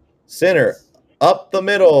center up the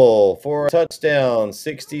middle for a touchdown,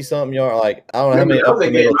 60-something yard. Like, I don't know how many up the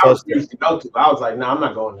middle touchdowns. I was like, no, I'm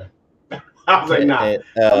not going there. I was like, nah, I'm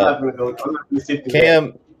not going to go. I'm not going to sit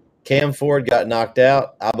there. Cam Ford got knocked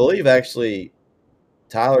out. I believe actually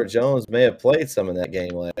Tyler Jones may have played some in that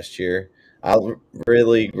game last year. I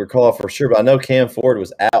really recall for sure, but I know Cam Ford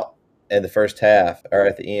was out in the first half or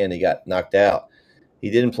at the end. He got knocked out. He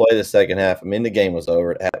didn't play the second half. I mean, the game was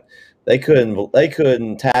over. They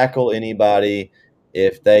couldn't tackle anybody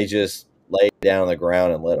if they just laid down on the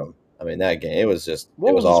ground and let them. I mean, that game it was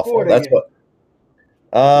awful. That's game?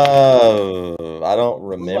 I don't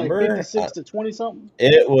remember. It was like 56 to 20 something.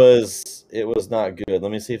 It was not good.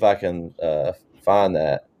 Let me see if I can find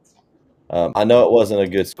that. I know it wasn't a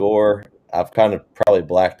good score. I've kind of probably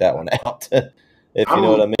blacked that one out, if you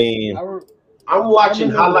know what I mean. I'm watching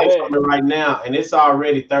highlights from it right now, and it's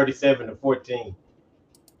already 37-14.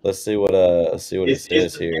 Let's see what it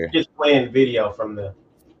says here. It's just playing video from the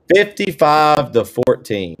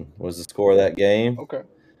 55-14 was the score of that game. Okay.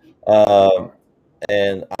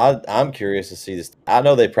 And I'm curious to see this. I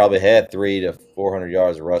know they probably had 300 to 400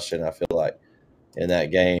 yards rushing, I feel like, in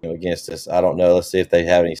that game against us. I don't know. Let's see if they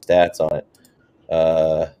have any stats on it.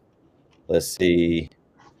 Let's see.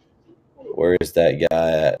 Where is that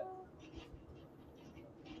guy at?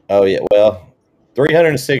 Oh, yeah. Well,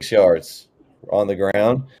 306 yards on the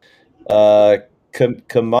ground.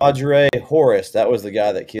 Kamadre Horace, that was the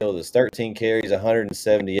guy that killed us. 13 carries,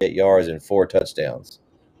 178 yards, and 4 touchdowns.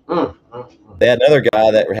 They had another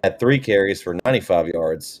guy that had 3 carries for 95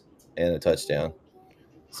 yards and a touchdown.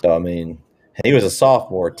 So, I mean, he was a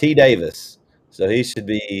sophomore, T. Davis. So he should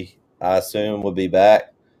be, I assume, will be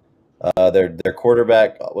back. Their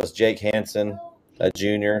quarterback was Jake Hansen, a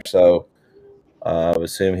junior. So I would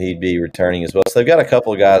assume he'd be returning as well. So they've got a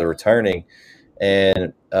couple of guys returning.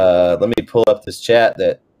 And let me pull up this chat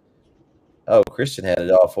that Christian had it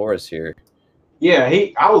all for us here. Yeah,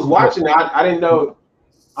 I was watching it. I didn't know.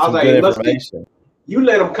 I was like, you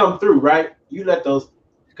let them come through, right? You let those,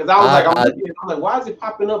 because I was I'm like, why is it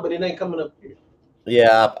popping up, but it ain't coming up here?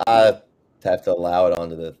 Yeah, I have to allow it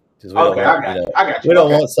onto the. I got you. We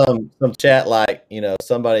don't want some chat like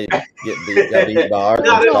somebody got beat by our.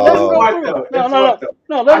 No,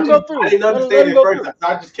 let them go through. I didn't understand it first, so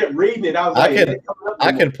I just kept reading it. I was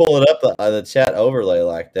I can pull it up the chat overlay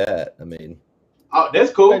like that. I mean,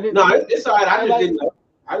 that's cool. No, it's all right. I just didn't know.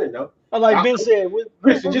 I didn't know. Like Ben said,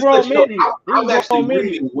 Christian, just let you know, I'm actually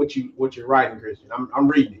reading what you're writing, Christian. I'm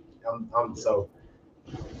reading it. I'm so.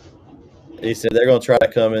 He said they're going to try to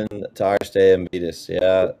come into our stadium and beat us.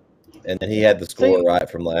 Yeah. And then he had the score right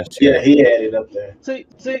from last year. Yeah, he had it up there. See,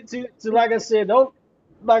 like I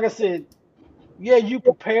said, yeah, you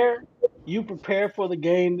prepare for the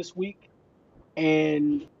game this week,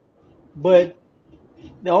 but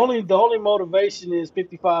the only motivation is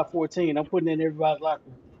 55-14. I'm putting it in everybody's locker.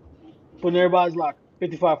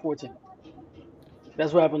 55-14.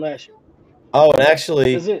 That's what happened last year. Oh, and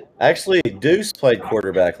actually, Deuce played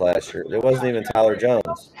quarterback last year. It wasn't even Tyler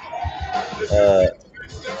Jones.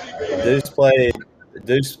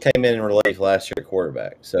 Deuce came in relief last year at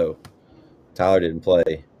quarterback, so Tyler didn't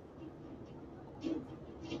play.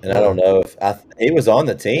 And I don't know if he was on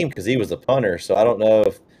the team because he was a punter, so I don't know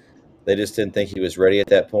if they just didn't think he was ready at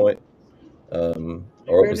that point, or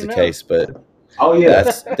what was the case. But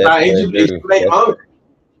that's it just made him hungry.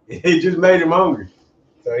 It just made him hungry.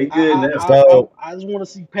 So he good now. I just want to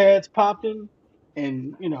see pads popping,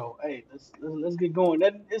 and hey, let's get going.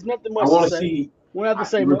 There's nothing much to say. We have to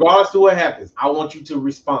say regardless to what happens, I want you to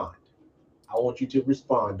respond.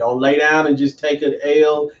 Don't lay down and just take an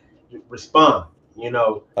L. Respond.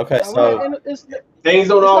 Okay, so things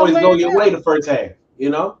don't always go your way the first half. It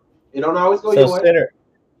don't always go your way.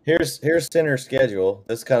 Here's Center's schedule.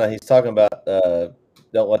 This he's talking about.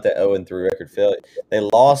 Don't let that 0-3 record fail. They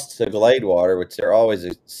lost to Gladewater, which they're always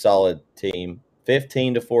a solid team,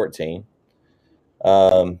 15-14.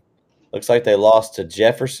 Looks like they lost to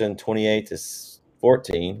Jefferson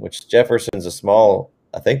 28-14, which Jefferson's a small.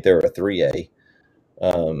 I think they're a 3A,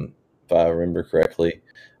 if I remember correctly.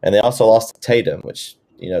 And they also lost to Tatum, which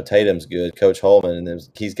Tatum's good. Coach Holman, and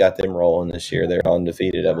he's got them rolling this year. They're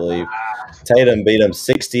undefeated, I believe. Tatum beat them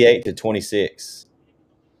 68-26.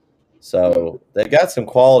 So they've got some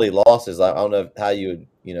quality losses. I don't know how you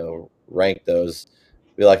would, rank those.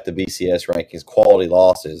 We like the BCS rankings, quality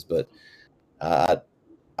losses, but I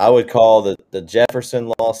would call the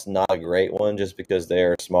Jefferson loss not a great one just because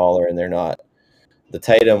they're smaller and they're not. The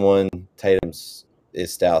Tatum one, Tatum's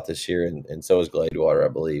is stout this year, and so is Gladewater, I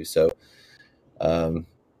believe. So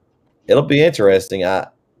it'll be interesting.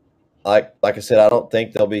 Like I said, I don't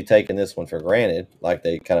think they'll be taking this one for granted like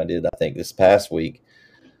they kind of did, I think, this past week.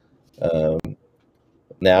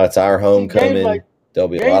 Now it's our homecoming. There'll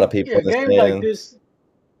be a lot of people in the stands.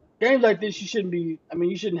 Games like this, you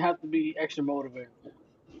shouldn't have to be extra motivated.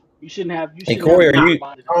 You shouldn't have. Hey, Corey, are you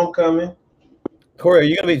homecoming? Corey, are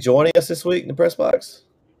you going to be joining us this week in the press box?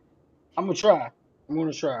 I'm gonna try. I'm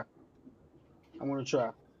gonna try. I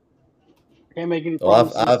can't make any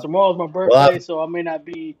promises. Tomorrow's my birthday, so I may not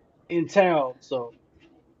be in town. So,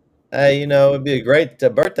 hey, it'd be a great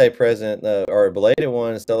birthday present or a belated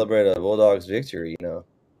one to celebrate a Bulldogs victory.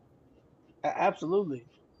 Absolutely.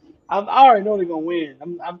 I already know they're gonna win.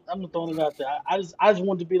 I'm throwing it out there. I just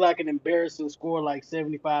want to be like an embarrassing score, like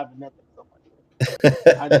 75-0.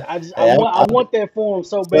 I want that for them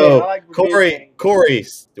so bad. I like Corey,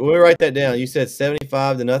 let me write that down. You said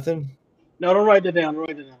 75-0. No, don't write that down.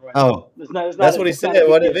 Right. It's not that's what he said.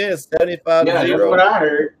 What it is? 75-0. Yeah, that's what I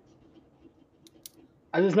heard.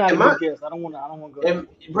 I just not a good guess. I don't want to go. And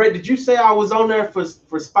Brett, did you say I was on there for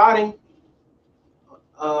spotting?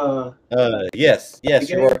 Yes,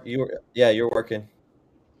 you're working.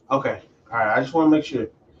 Okay, all right. I just want to make sure.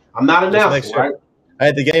 I'm not announcing, right?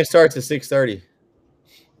 Hey, the game starts at 6:30.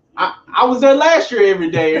 I was there last year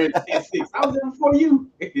every day at 6. I was there before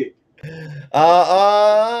you.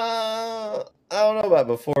 I don't know about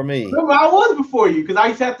before me. Remember, I was before you because I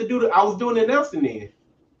used to have to I was doing the announcing then.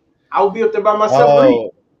 I would be up there by myself.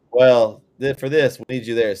 Oh, well, for this, we need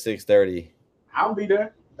you there at 6:30. I'll be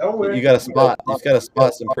there. Don't worry. You got to spot. You got to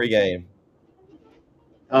spot some pregame.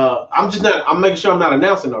 I'm making sure I'm not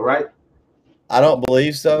announcing though, right? I don't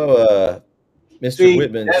believe so. Mr.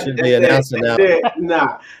 Whitman should be announcing now.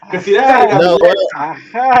 Nah, because see, that's how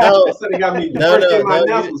they got me. The first game I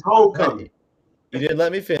announced was homecoming. You didn't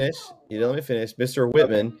let me finish. Mr.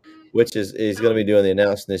 Whitman, which is going to be doing the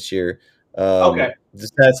announcing this year. Okay.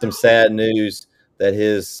 Just had some sad news that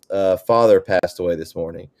his father passed away this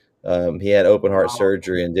morning. He had open heart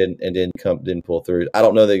surgery and didn't pull through. I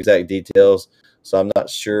don't know the exact details, so I'm not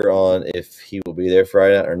sure on if he will be there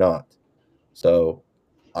Friday night or not. So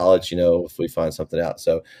I'll let you know if we find something out.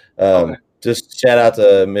 So just shout out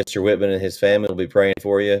to Mr. Whitman and his family. We'll be praying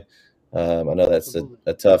for you. I know that's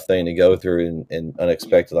a tough thing to go through and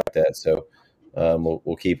unexpected like that. So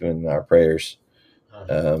we'll keep him in our prayers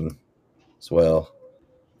as well.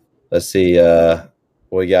 Let's see what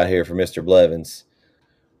we got here for Mr. Blevins.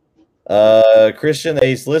 Christian,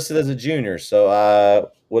 he's listed as a junior, so I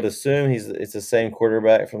would assume it's the same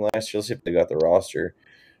quarterback from last year. Let's see if they got the roster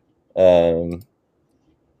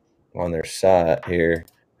on their site here.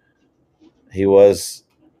 He was,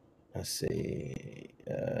 let's see,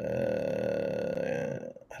 I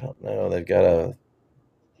don't know. They've got a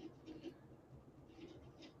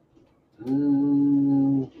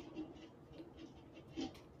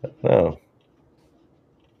no.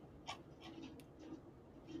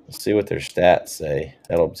 Let's see what their stats say.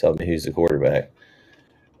 That'll tell me who's the quarterback.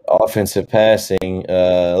 Offensive passing,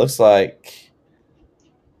 looks like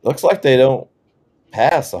they don't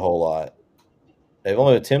pass a whole lot. They've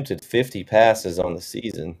only attempted 50 passes on the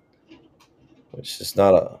season, which is it's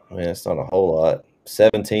not a whole lot.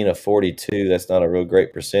 17 of 42. That's not a real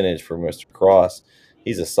great percentage for Mr. Cross.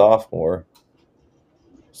 He's a sophomore.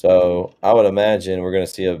 So I would imagine we're going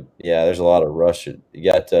to see there's a lot of rush. You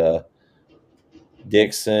got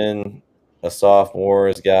Dixon, a sophomore,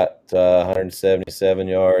 has got 177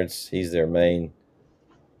 yards. He's their main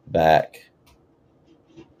back.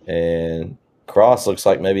 And Cross looks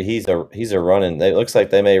like maybe he's a running. It looks like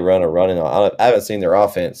they may run a running. I haven't seen their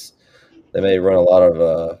offense. They may run a lot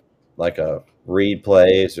of like a read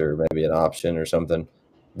plays or maybe an option or something.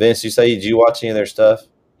 Vince, did you watch any of their stuff?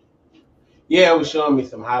 Yeah, it was showing me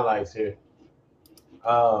some highlights here.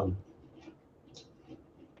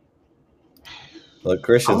 Look,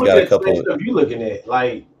 Christian's got a couple. Stuff you looking at,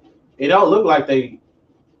 like, it don't look like they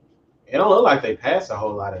pass a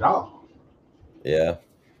whole lot at all. Yeah.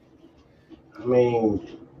 I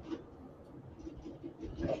mean,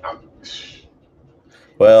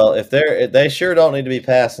 well, if they sure don't need to be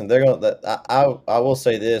passing, they're going to. I will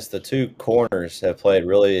say this: the two corners have played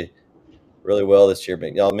really, really well this year.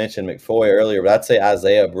 Y'all mentioned McFoy earlier, but I'd say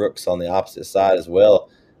Isaiah Brooks on the opposite side as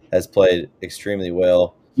well has played extremely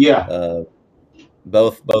well. Yeah.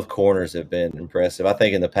 Both corners have been impressive. I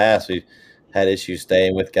think in the past we've had issues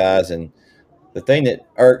staying with guys, and the thing that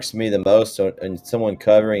irks me the most in someone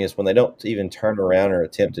covering is when they don't even turn around or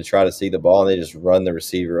attempt to try to see the ball, and they just run the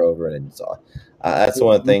receiver over. And that's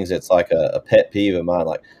one of the things that's like a pet peeve of mine.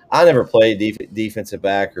 Like, I never played defensive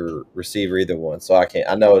back or receiver, either one, so I can't.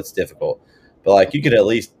 I know it's difficult, but like you could at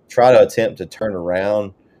least try to attempt to turn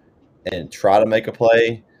around and try to make a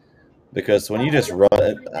play. Because when you just run,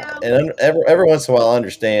 and every once in a while, I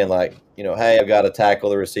understand, like, hey, I've got to tackle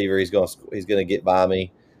the receiver. He's going to get by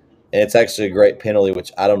me, and it's actually a great penalty.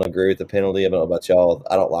 Which I don't agree with the penalty. I don't know about y'all.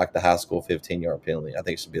 I don't like the high school 15-yard penalty. I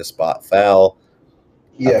think it should be a spot foul.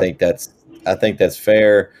 I think that's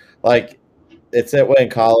fair. Like, it's that way in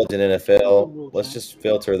college and NFL. Let's just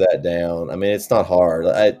filter that down. I mean, it's not hard.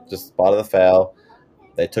 I just spotted the foul.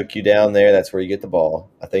 They took you down there. That's where you get the ball.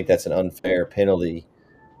 I think that's an unfair penalty.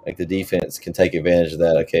 Like, the defense can take advantage of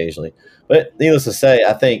that occasionally. But needless to say,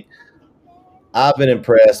 I think I've been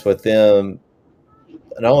impressed with them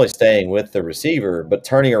not only staying with the receiver, but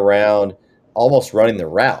turning around, almost running the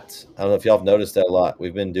route. I don't know if y'all have noticed that a lot.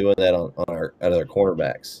 We've been doing that on our other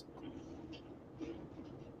cornerbacks.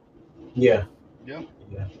 Yeah. Yeah.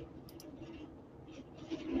 Yeah.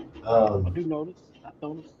 I do notice. I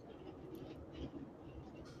noticed.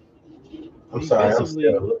 I'm sorry. I'm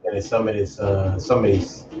still looking at some of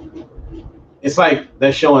these. It's like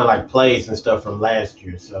they're showing like plays and stuff from last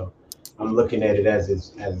year, so I'm looking at it as it's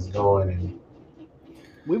going. And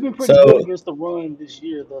we've been pretty good against the run this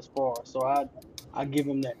year thus far, so I give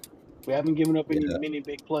them that. We haven't given up many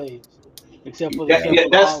big plays, except for the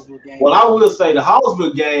Hallsville game. Well, I will say the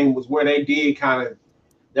Hallsville game was where they did kind of.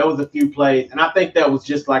 There was a few plays, and I think that was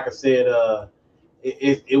just like I said.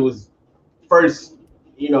 It was first,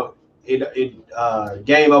 game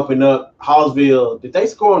opened up. Hallsville, did they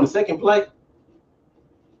score on the second play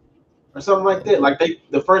or something like that? Like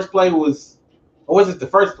the first play was, or was it the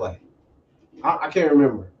first play? I can't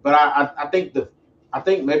remember, but I think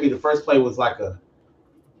maybe the first play was like a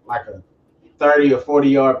 30 or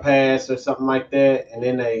 40-yard pass or something like that, and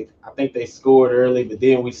then I think they scored early, but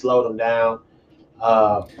then we slowed them down.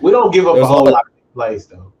 We don't give up a whole lot of plays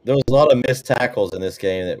though. There was a lot of missed tackles in this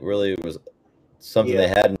game that really was something they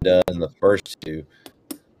hadn't done in the first two.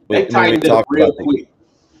 They tightened it up real quick.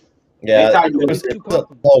 Yeah, it was the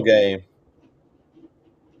whole game.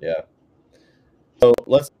 Yeah. So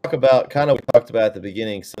let's talk about we talked about at the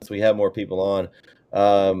beginning, since we have more people on.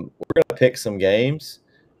 We're going to pick some games.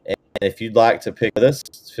 And if you'd like to pick with us,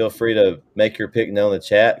 feel free to make your pick known in the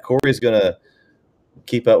chat. Corey's going to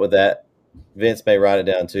keep up with that. Vince may write it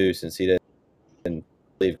down too, since he didn't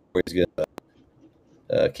believe Corey's going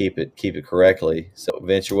to keep it correctly. So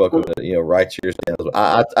Vince, you're welcome to write yours down.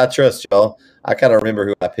 I trust y'all. I kind of remember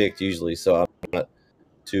who I picked usually, so I'm not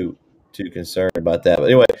too concerned about that. But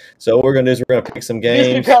anyway, so what we're gonna do is we're gonna pick some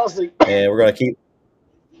games, and we're gonna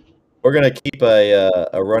keep a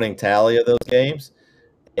running tally of those games.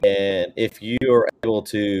 And if you are able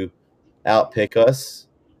to outpick us,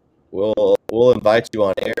 we'll invite you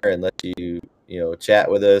on air and let you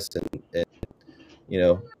chat with us and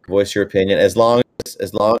voice your opinion, as long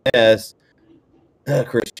as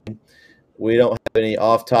Christian, we don't have any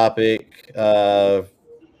off topic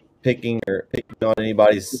picking on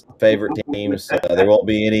anybody's favorite teams. There won't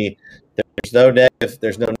be any. There's no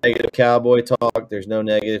negative Cowboy talk. There's no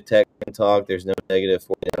negative Texan talk. There's no negative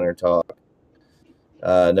 49er talk.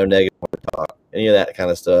 No negative talk. Any of that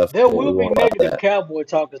kind of stuff. There will be negative Cowboy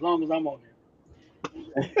talk as long as I'm on there.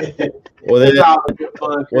 It's all in good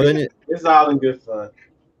fun. It's all in good fun.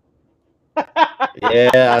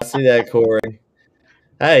 Yeah, I see that, Corey.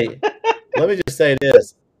 Hey, let me just say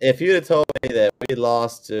this. If you'd have told me that we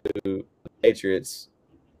lost to the Patriots,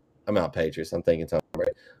 I'm not Patriots, I'm thinking Tom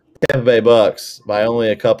Brady, Tampa Bay Bucks by only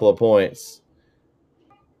a couple of points,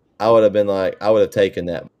 I would have taken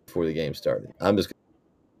that before the game started. I'm just going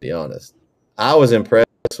to be honest. I was impressed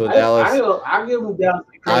with Dallas. I give them Dallas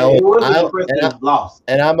credit. It wasn't impressive loss.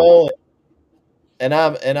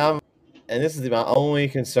 And this is my only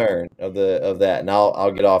concern of that, and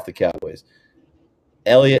I'll get off the Cowboys.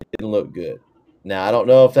 Elliott didn't look good. Now, I don't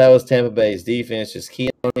know if that was Tampa Bay's defense just keying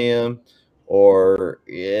on him, or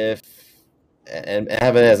being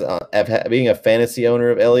a fantasy owner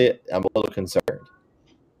of Elliott, I'm a little concerned.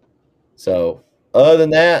 So, other than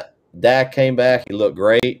that, Dak came back. He looked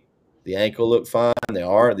great. The ankle looked fine.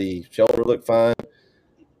 The shoulder looked fine.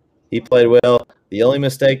 He played well. The only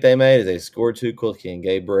mistake they made is they scored too quickly and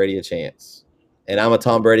gave Brady a chance. And I'm a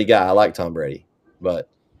Tom Brady guy. I like Tom Brady, but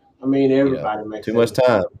everybody makes too much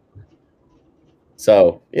time.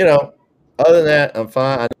 So, other than that, I'm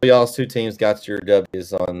fine. I know y'all's two teams got your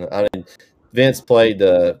W's on. Vince played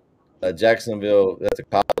Jacksonville. That's a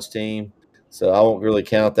college team, so I won't really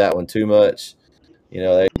count that one too much.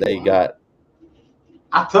 They got.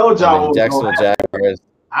 I told y'all Jacksonville Jaguars.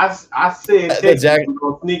 I said Texas was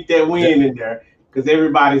gonna sneak that win in there because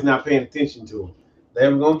everybody's not paying attention to them. They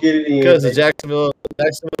were gonna get it in because the Jacksonville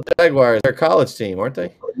Jaguars, they're a college team, aren't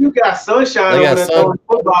they? You got Sunshine over there throwing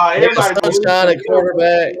football. Everybody Sunshine at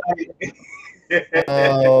quarterback.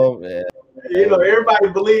 Oh man. Everybody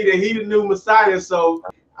believed that he the new Messiah. So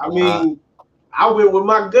I went with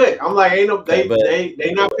my gut. I'm like, they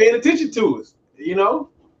not paying attention to us.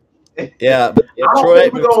 Yeah, but I don't Troy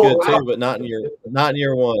think we're Aikman's good gonna. too, but not in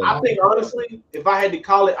year one. I think honestly, if I had to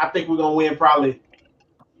call it, I think we're gonna win probably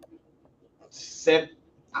 7.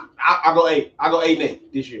 I go 8. I go 8-8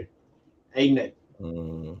 this year. 8-8.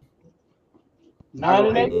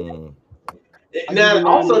 9-8. Now,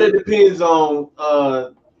 also that depends on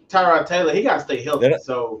Tyrod Taylor. He got to stay healthy.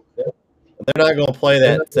 So they're not going to play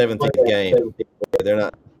that 17th game. They're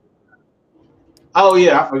not. Oh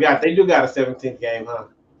yeah, I forgot. They do got a 17th game, huh?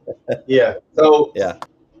 Yeah. So yeah.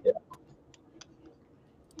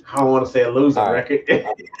 I don't want to say a losing record.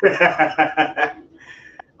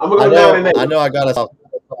 I'm gonna go 9-8. I know I got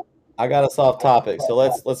us off topic. So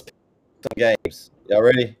let's pick some games. Y'all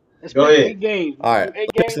ready? Let's go ahead. 8 games. All right. 8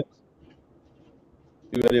 games.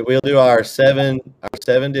 We'll do our seven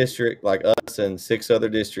district, like us, and 6 other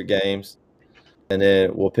district games, and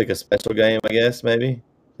then we'll pick a special game. I guess maybe.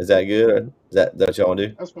 Is that good? Or is that what y'all want to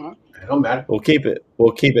do? That's fine. It don't matter. We'll keep it.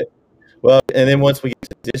 Well, and then once we get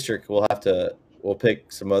to district, we'll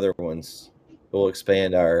pick some other ones. We'll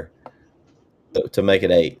expand to make it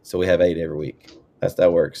 8, so we have 8 every week.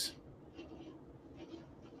 That works.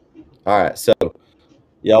 All right, so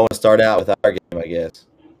y'all want to start out with our game, I guess.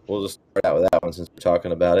 We'll just start out with that one since we're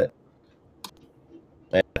talking about it.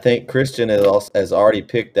 And I think Christian has already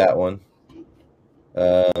picked that one.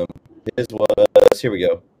 His was, here we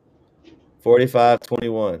go,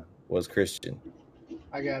 45-21 was Christian.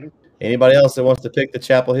 I got him. Anybody else that wants to pick the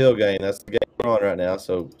Chapel Hill game? That's the game we're on right now.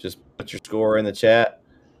 So just put your score in the chat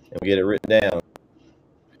and we'll get it written down.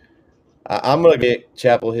 I'm going to get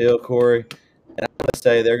Chapel Hill, Corey, and I'm going to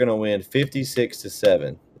say they're going to win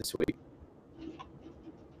 56-7 this week.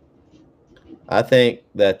 I think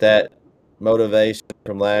that motivation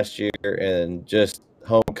from last year and just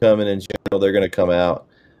homecoming in general, they're going to come out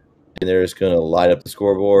and they're just going to light up the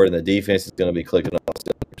scoreboard, and the defense is going to be clicking on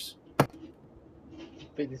cylinders.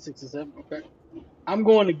 56-7. Okay. I'm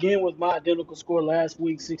going again with my identical score last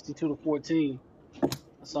week, 62-14.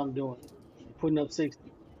 That's what I'm doing. I'm putting up 60.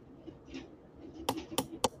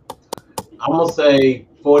 I'm gonna say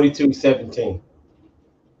 42-17.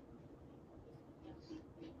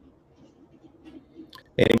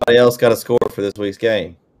 Anybody else got a score for this week's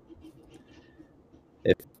game?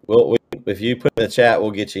 If you put in the chat,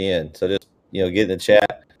 we'll get you in. So just get in the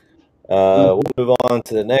chat. We'll move on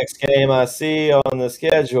to the next game I see on the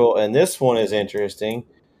schedule, and this one is interesting.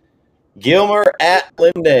 Gilmer at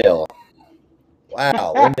Lindale.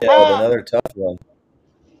 Wow, Lindale, another tough one.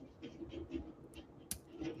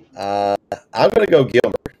 I'm going to go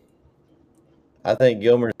Gilmer. I think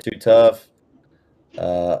Gilmer's too tough.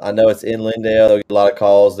 I know it's in Lindale. They'll get a lot of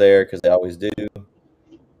calls there because they always do.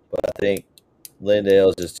 But I think Lindale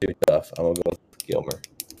is just too tough. I'm going to go with Gilmer.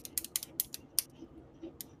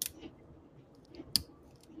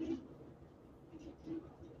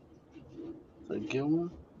 So Gilmer,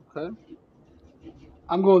 okay.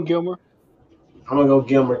 I'm going Gilmer. I'm going to go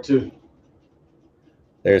Gilmer too.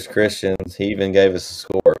 There's Christians. He even gave us a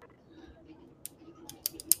score.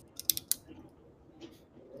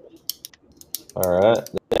 All right.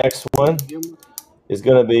 The next one is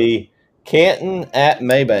going to be Canton at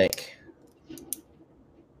Maybank.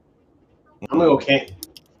 I'm going to go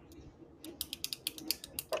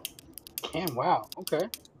Canton. Wow. Okay.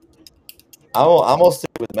 I'm going to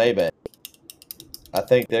stick with Maybank. I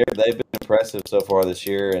think they've been impressive so far this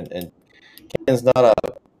year, and Canton's not a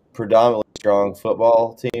predominantly strong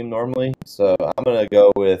football team normally, so I'm going to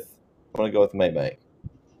go with Maybank.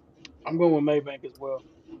 I'm going with Maybank as well.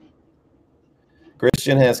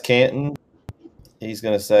 Christian has Canton. He's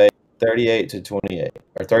going to say 38-28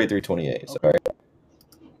 or 33-28. Sorry.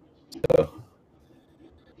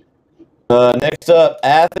 So, next up,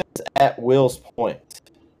 Athens at Wills Point.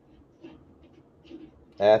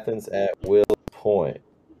 Athens at Wills Point.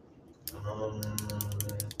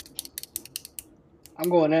 I'm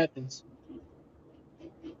going Athens.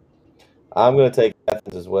 I'm going to take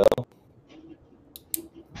Athens as well.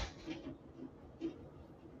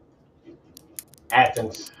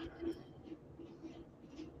 Athens.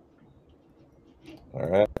 All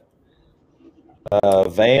right.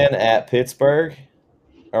 Van at Pittsburgh.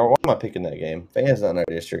 Or why am I picking that game? Van's not in our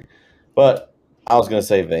district. But I was going to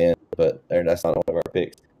say Van, but that's not one of our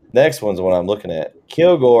picks. Next one's the one I'm looking at.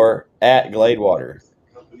 Kilgore at Gladewater.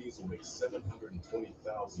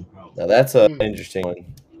 Now that's an interesting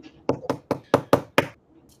one.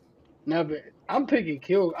 Now, but I'm picking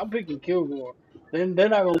Kilgore. Then they're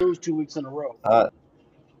not going to lose 2 weeks in a row.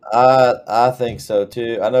 I think so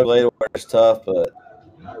too. I know Gladewater's tough, but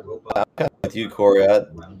I'm kind of with you, Corey. I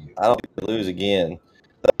don't think they lose again.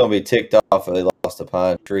 They're going to be ticked off if they lost to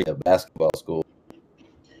Pine Tree, a basketball school.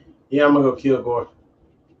 Yeah, I'm going to go Kilgore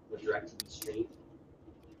with direct to the stream.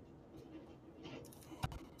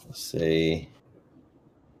 Let's see.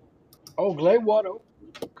 Oh, Gladewater.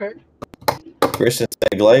 Okay. Christian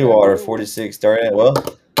said Gladewater, 46-38. Well,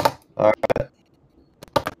 all right.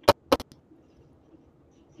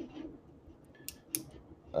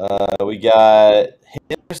 We got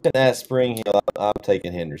Henderson at Spring Hill. I'm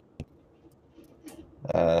taking Henderson.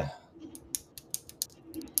 I'm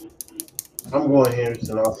going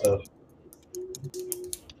Henderson also.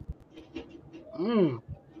 I'm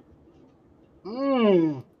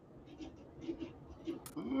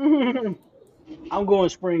going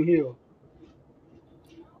Spring Hill.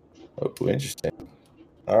 Oh, interesting.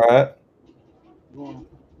 All right.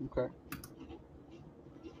 Okay.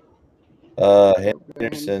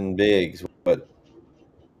 Henderson Biggs, what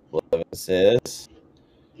Levin says.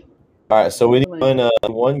 All right, so we need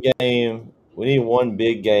one game. We need one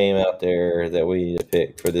big game out there that we need to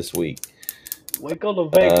pick for this week. Waco to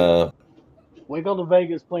Vegas. Waco to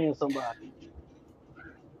Vegas playing somebody.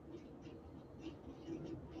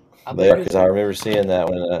 Because I remember seeing that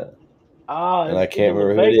one, and I can't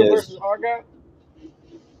remember who it is. Versus Argyle?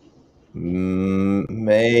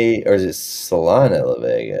 Or is it Salina La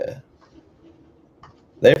Vega?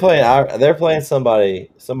 They're playing somebody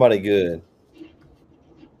good.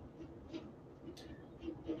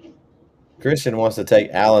 Christian wants to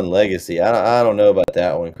take Allen Legacy. I don't know about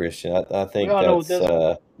that one, Christian. I think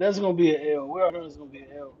that's going to be an L. We all know it's going to be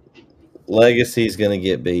an L. Legacy's going to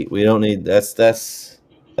get beat. We don't need that's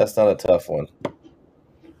not a tough one.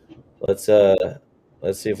 Let's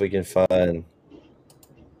see if we can find.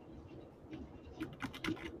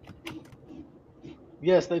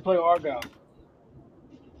 Yes, they play Argyle.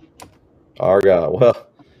 Argyle. Well,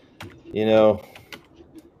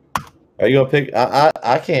 are you gonna pick?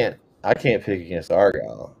 I can't pick against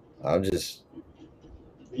Argyle. I'm just.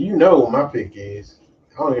 You know what my pick is.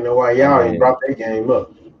 I don't even know why y'all ain't brought that game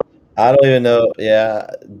up. I don't even know. Yeah,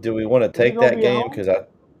 do we want to take that game? Because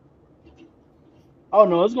Oh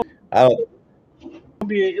no, it's gonna.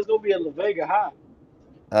 It's gonna be a La Vega high.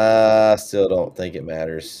 I still don't think it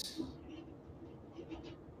matters.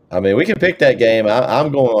 I mean, we can pick that game.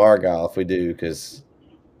 I'm going Argyle if we do, because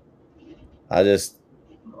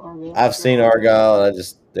I've seen Argyle, and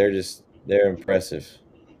they're impressive.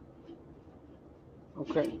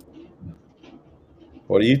 Okay.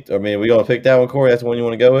 What do you? I mean, are we gonna pick that one, Corey? That's the one you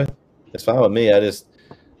want to go with? It's fine with me.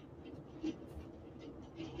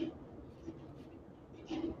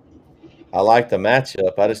 I like the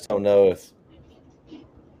matchup. I just don't know if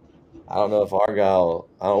Argyle.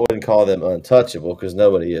 I wouldn't call them untouchable because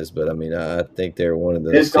nobody is, but I mean, I think they're one of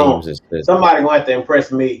those teams. Somebody gonna have to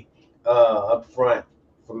impress me up front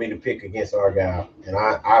for me to pick against Argyle, and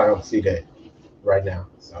I don't see that right now.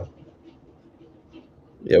 So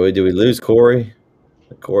yeah, do we lose Corey?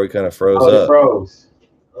 Corey kind of froze up. Froze.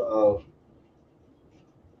 Uh-oh.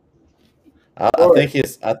 I think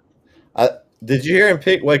it's. Did you hear him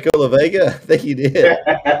pick Waco La Vega? I think he did.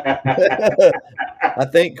 I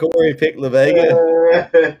think Corey picked La Vega.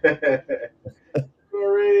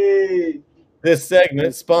 Corey. This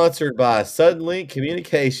segment sponsored by Suddenlink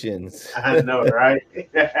Communications. I know, right?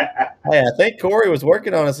 Hey, I think Corey was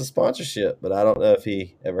working on us a sponsorship, but I don't know if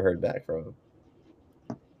he ever heard back from him.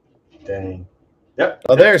 Dang. Yep.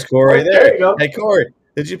 Oh, there's Corey. There you go. Hey, Corey,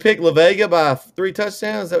 did you pick La Vega by 3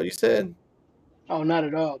 touchdowns? Is that what you said? Oh, not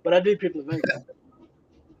at all. But I did pick La Vega.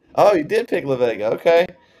 Oh, you did pick La Vega. Okay.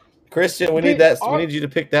 Christian, we need that. We need you to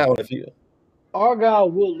pick that one if you.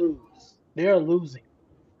 Argyle will lose. They're losing.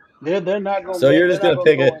 They're not going. So you're just going to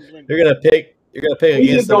pick it. You're going to pick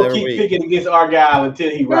against them every week. Keep picking against Argyle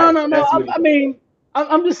until he writes. No. I mean,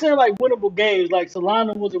 I'm just saying like winnable games. Like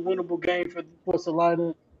Salina was a winnable game for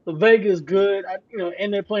Salina. La Vega is good.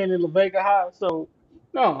 And they're playing in La Vega high. So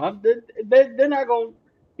no, they're not going.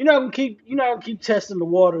 You're not gonna keep testing the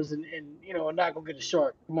waters and not gonna get a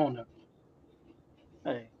shark. Come on now.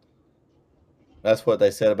 Hey. That's what they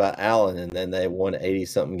said about Allen, and then they won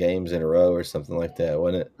 80-something games in a row or something like that,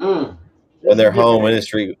 wasn't it? When their home winning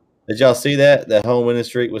streak. Did y'all see that? That home winning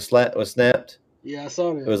streak was snapped? Yeah, I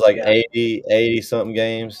saw that. It was like 80-something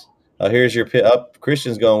games. Oh, here's your pick.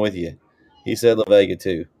 Christian's going with you. He said La Vega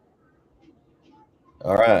too.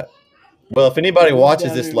 All right. Well, if anybody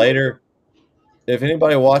watches this later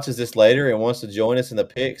and wants to join us in the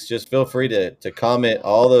picks, just feel free to comment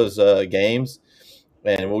all those games,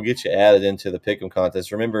 and we'll get you added into the pick'em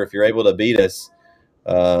contest. Remember, if you're able to beat us,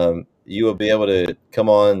 you will be able to come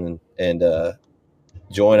on and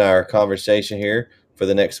join our conversation here for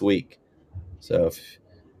the next week. So if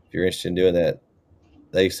you're interested in doing that,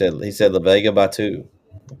 he said La Vega by 2.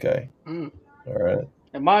 Okay. All right.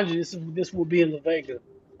 And mind you, this will be in La Vega.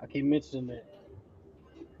 I keep mentioning that.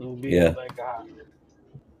 It will be Yeah. in Vega High.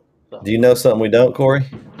 So, Do you know something we don't, Corey?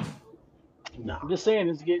 No. I'm just saying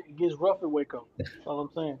it gets rough at Waco. That's all I'm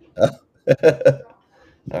saying.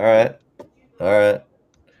 All right. All right.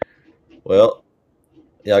 Well,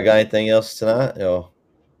 y'all got anything else tonight?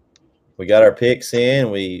 We got our picks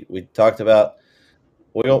in. We talked about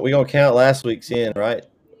we gonna count last week's in, right?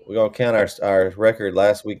 We're gonna count our record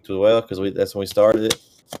last week as well because that's when we started it.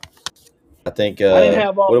 I think. I didn't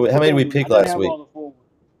have all how many did we pick last week?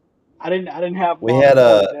 I didn't have We all had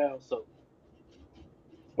down, so.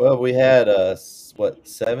 Well, we had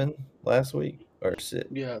 7 last week or 6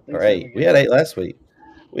 Yeah, I think or 8. We had 8 last week.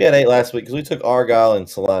 We had 8 last week because we took Argyle and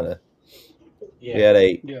Salina. Yeah. We had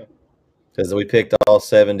 8. Yeah. Because we picked all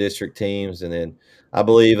 7 district teams, and then I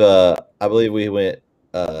believe we went.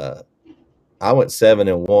 I went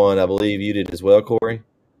 7-1. I believe you did as well, Corey.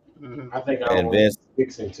 I think I went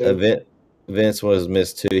 6-2. Vince was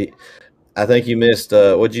missed 2. I think you missed.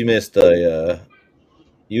 What'd you miss?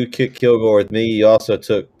 You kicked Kilgore with me. You also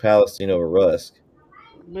took Palestine over Rusk.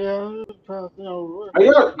 Yeah,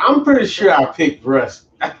 I'm pretty sure I picked Rusk.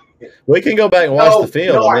 We can go back and watch the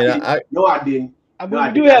film. No, I didn't.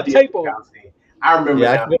 We do have tape on. I remember.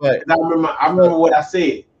 Yeah, I remember what I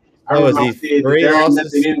said. I remember I said there ain't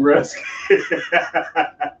nothing in Rusk.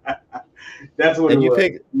 That's what and it you was.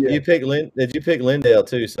 picked. Yeah. You picked Did you pick Lindale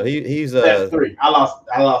too? So he's That's 3. I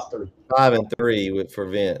lost 3. 5-3 for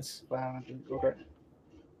Vince. 5-3. Okay.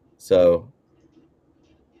 So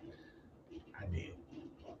I did.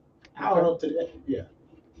 I went up to that. Yeah.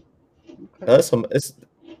 Okay.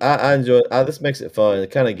 I enjoy it. This makes it fun.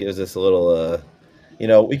 It kind of gives us a little,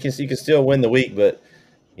 you can still win the week, but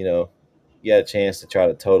you got a chance to try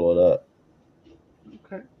to total it up.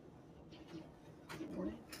 Okay.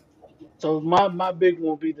 So my big one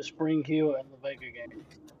will be the Spring Hill and the Vega game.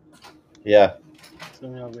 Yeah.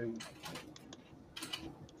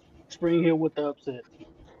 Spring Hill with the upset.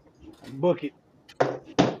 Book it.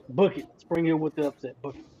 Spring Hill with the upset.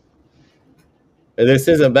 Book it. And this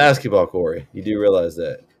isn't basketball, Corey. You do realize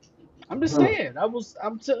that. I'm just saying. I'm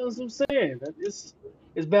saying that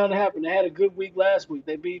it's bound to happen. They had a good week last week.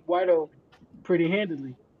 They beat Whiteo pretty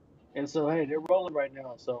handily, and so hey, they're rolling right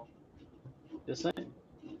now. So just saying.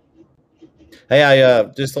 Hey, I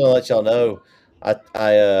just want to let y'all know,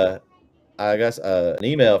 I got an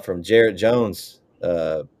email from Jarrett Jones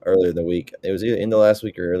earlier in the week. It was either in the last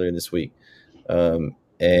week or earlier this week,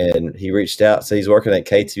 and he reached out. So he's working at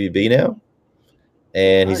KTVB now,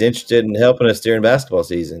 and he's interested in helping us during basketball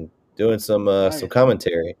season, doing some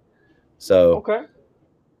commentary. So okay.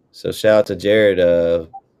 So shout out to Jared.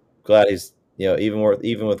 Glad he's even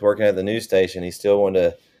with working at the news station, he still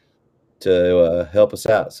wanted to help us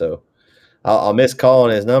out. So I'll miss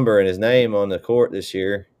calling his number and his name on the court this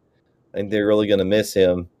year. I think they're really going to miss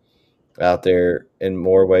him out there in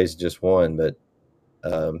more ways than just one. But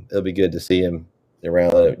it'll be good to see him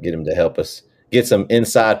around, get him to help us get some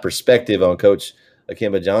inside perspective on Coach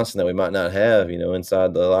Akimba Johnson that we might not have,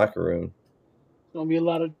 inside the locker room. It's gonna be a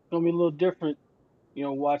little different,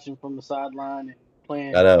 watching from the sideline and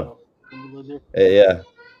playing. I know. Yeah.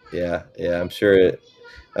 I'm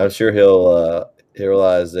sure he'll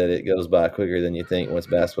realize that it goes by quicker than you think once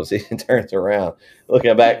basketball season turns around.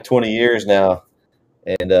 Looking back 20 years now,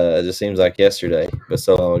 and it just seems like yesterday, but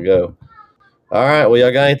so long ago. All right. Well,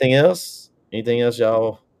 y'all got anything else? Anything else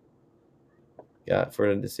y'all got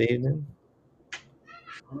for this evening?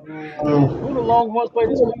 Who the Longhorns play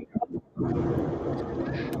this week?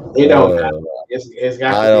 It don't matter. It's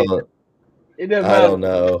got to be. It doesn't matter. I don't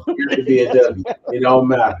know. It got to be a W. It don't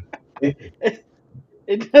matter.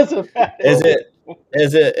 It doesn't matter.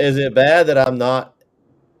 Is it bad that I'm not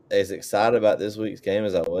as excited about this week's game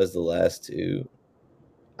as I was the last two?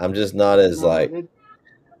 I'm just not as I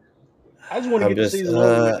just want to get the season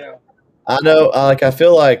over with now. I know. I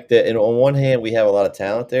feel like that. On one hand, we have a lot of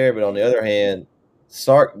talent there, but on the other hand,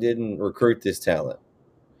 Sark didn't recruit this talent.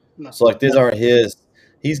 No. So these aren't his.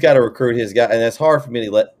 He's got to recruit his guy, and it's hard for me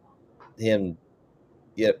to let him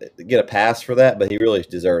get a pass for that. But he really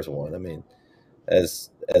deserves one. I mean, as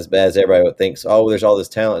bad as everybody would think. So, there's all this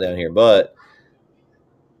talent down here, but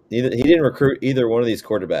he didn't recruit either one of these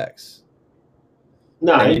quarterbacks.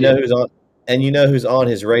 No, and you know who's on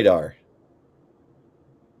his radar.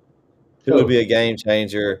 Who would be a game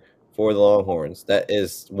changer for the Longhorns? That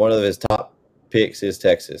is one of his top picks is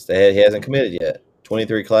Texas. He hasn't committed yet.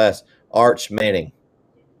 23 class, Arch Manning.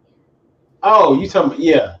 Oh, you talking about,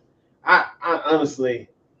 yeah. I honestly.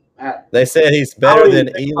 They said he's better than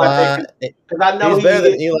Eli. Because I know he's better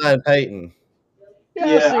than Eli and Peyton.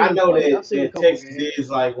 Yeah, I know that Texas is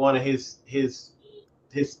like one of his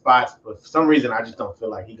his spots, but for some reason I just don't feel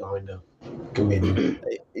like he's going to committing.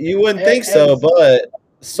 You wouldn't think so, but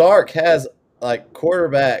Sark has like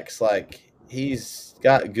quarterbacks, like he's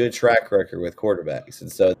got good track record with quarterbacks,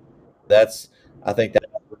 and so I think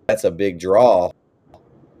that's a big draw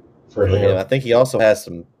for him. I think he also has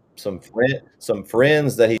some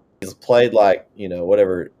friends that he's played, like, you know,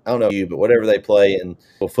 whatever, I don't know you, but whatever they play in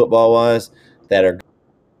football wise, that are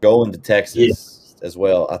going to Texas as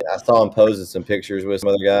well. I saw him posing some pictures with some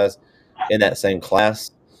other guys in that same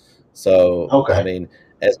class. So I mean,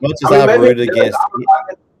 as much as I've rooted against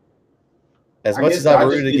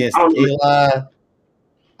Eli,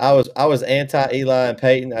 I was anti Eli and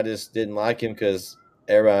Peyton. I just didn't like him because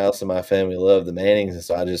everybody else in my family loved the Mannings, and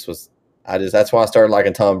so that's why I started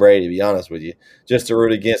liking Tom Brady, to be honest with you, just to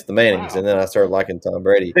root against the Mannings. Wow. And then I started liking Tom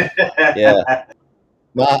Brady. Yeah.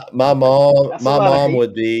 My mom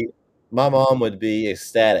would be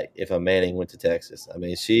ecstatic if a Manning went to Texas. I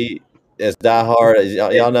mean, she is diehard.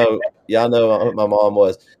 Y'all know what my mom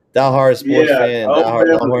was. Diehard sports fan,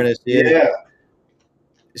 diehard Longhorn as she is.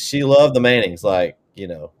 She loved the Mannings, like, you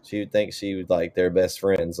know, she would think she would like their best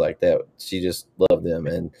friends like that. She just loved them.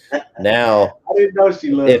 And now I didn't know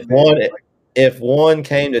she loved if one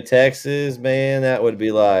came to Texas, man, that would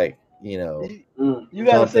be like, you know, you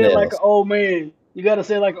gotta say it like an old man. You gotta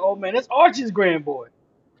say it like an old man. That's Archie's grandboy.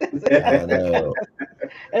 I know.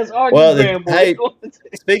 That's Archie's grandboy. Hey,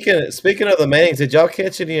 speaking of the Mannings, did y'all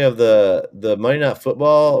catch any of the Monday Night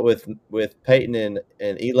Football with Peyton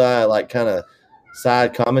and Eli, like kind of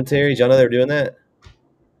side commentaries? Y'all know they were doing that?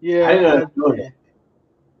 Yeah, I didn't know that.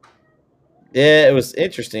 Yeah, it was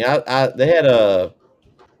interesting. They had a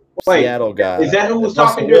Seattle guy. Is that who was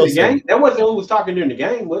talking during the game? That wasn't who was talking during the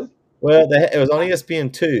game, was it? Well, it was on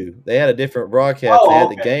ESPN2. They had a different broadcast. They had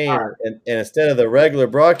the game, right. and instead of the regular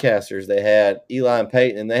broadcasters, they had Eli and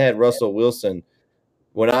Peyton, and they had Russell Wilson.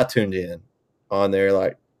 When I tuned in on there,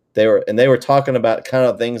 like they were talking about kind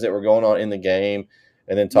of things that were going on in the game,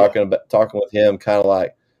 and then talking with him, kind of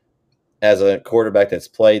like as a quarterback that's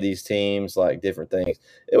played these teams, like different things.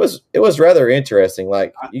 It was rather interesting.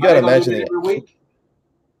 Like, you got to imagine every week.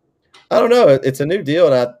 I don't know. It's a new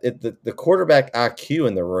deal, and the quarterback IQ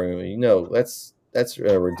in the room, you know, that's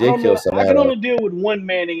a ridiculous amount. I can only deal with one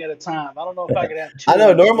Manning at a time. I don't know if I could have two. I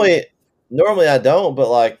know normally I don't, but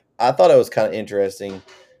like I thought it was kind of interesting,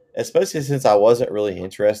 especially since I wasn't really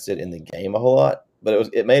interested in the game a whole lot. But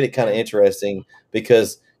it made it kind of interesting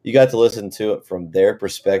because you got to listen to it from their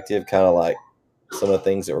perspective, kind of like some of the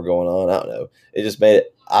things that were going on. I don't know. It just made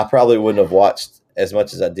it. I probably wouldn't have watched as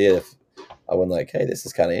much as I did if I wasn't like, hey, this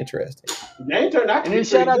is kind of interesting. And then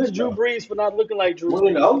shout out to Drew Brees for not looking like Drew Brees.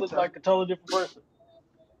 He looks like a totally different person.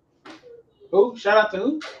 Who? Shout out to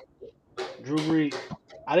who? Drew Brees.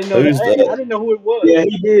 I didn't know that. I didn't know who it was. Yeah,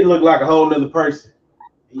 he did look like a whole nother person.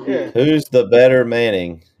 Yeah. Who's the better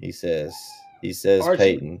Manning? He says Archie.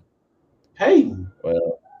 Peyton. Peyton.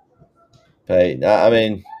 Well, Peyton. I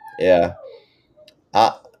mean, yeah.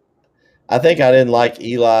 I think I didn't like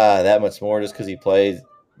Eli that much more just because he played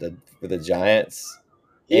for the Giants.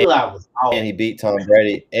 Eli was awful. And he beat Tom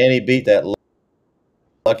Brady. And he beat that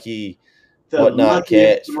lucky whatnot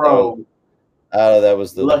catch. Throw. That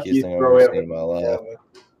was the luckiest thing I've ever seen in my life.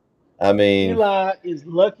 I mean, Eli is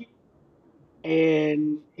lucky,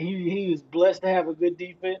 and he is blessed to have a good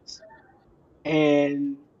defense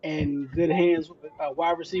and good hands with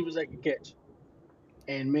wide receivers that can catch.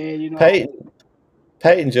 And man, you know,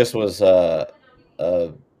 Peyton just was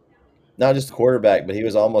not just a quarterback, but he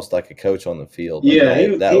was almost like a coach on the field. Yeah, he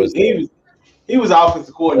was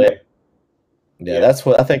offensive coordinator. Yeah, that's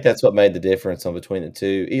what made the difference between the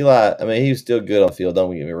two. Eli, I mean, he was still good on the field.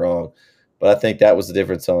 Don't get me wrong, but I think that was the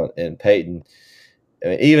difference in Peyton. I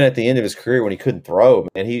mean, even at the end of his career when he couldn't throw,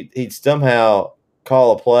 man, he'd somehow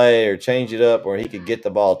call a play or change it up, or he could get the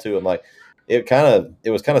ball to him. Like it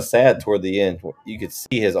was kind of sad toward the end. You could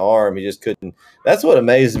see his arm; he just couldn't. That's what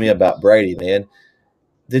amazes me about Brady, man.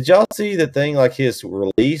 Did y'all see the thing like his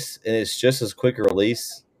release, and it's just as quick a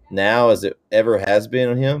release now as it ever has been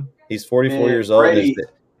on him? He's 44 years old. Brady,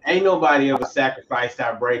 ain't nobody ever sacrificed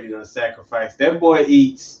how Brady done sacrifice. That boy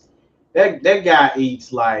eats. That guy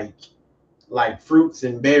eats like fruits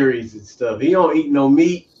and berries and stuff. He don't eat no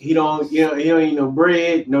meat. He don't eat no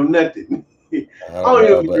bread, no nothing. I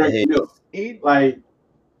don't even drink milk.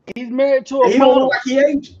 He's married to a model. He don't look like he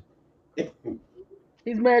aging.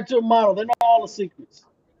 He's married to a model. They know all the secrets.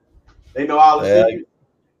 They know all the secrets.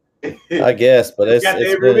 I guess, but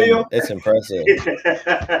it's impressive.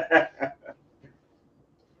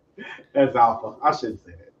 That's awful. I shouldn't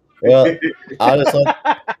say that. Well, I just want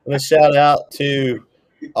to shout out to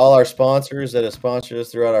all our sponsors that have sponsored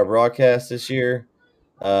us throughout our broadcast this year.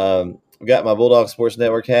 We got my Bulldog Sports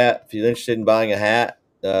Network hat. If you're interested in buying a hat,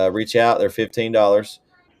 reach out. They're $15.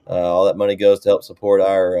 All that money goes to help support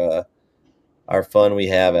our fun we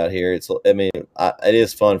have out here. It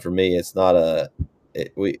is fun for me. It's not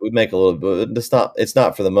we make a little bit. It's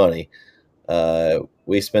not for the money.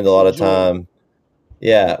 We spend a lot of time.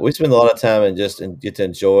 Yeah, we spend a lot of time and get to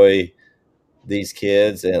enjoy these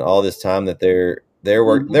kids and all this time that they're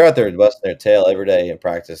out there busting their tail every day in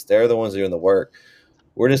practice. They're the ones doing the work.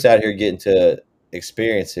 We're just out here getting to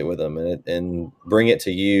experience it with them and bring it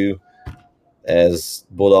to you as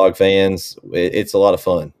Bulldog fans. It's a lot of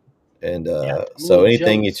fun. And so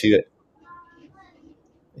anything jealous.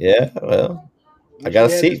 Well, I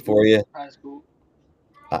got a seat for you.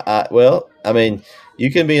 Well, I mean,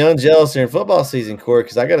 you can be unjealous during football season, Corey,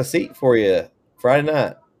 because I got a seat for you Friday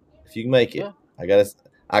night if you can make it. Yeah.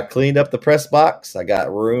 I cleaned up the press box. I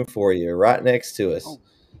got room for you right next to us. Oh,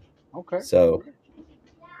 okay. So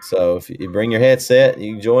if you bring your headset,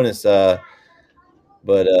 you can join us.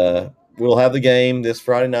 But we'll have the game this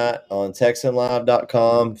Friday night on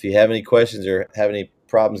TexanLive.com. If you have any questions or have any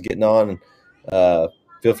problems getting on,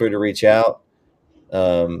 feel free to reach out.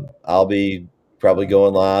 I'll be probably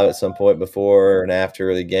going live at some point before and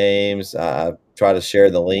after the games. I try to share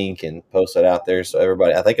the link and post it out there so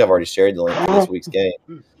everybody. I think I've already shared the link for this week's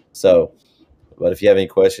game. So, but if you have any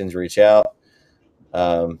questions, reach out.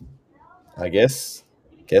 I guess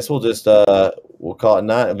we'll just we'll call it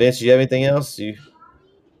night. Vince, do you have anything else?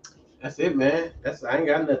 That's it, man. I ain't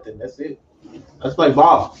got nothing. That's it. Let's play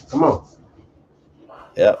ball. Come on.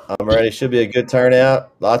 Yep, I'm ready. Should be a good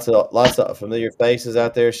turnout. Lots of familiar faces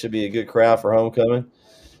out there. Should be a good crowd for homecoming.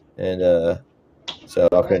 And so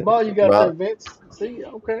okay. Ball you got there, Vince. See,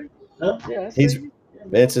 okay. Huh? Yeah,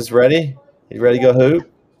 Vince is ready. He's ready to go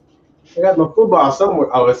hoop. I got my football somewhere.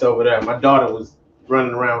 Oh, it's over there. My daughter was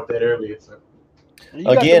running around with that earlier. So.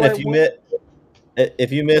 Again, if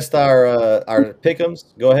you missed our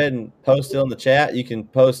pick'ems, go ahead and post it on the chat. You can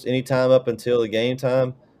post anytime up until the game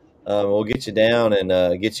time. We'll get you down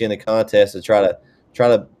and get you in the contest to try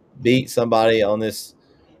to beat somebody on this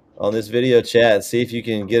video chat and see if you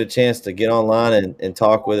can get a chance to get online and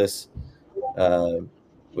talk with us.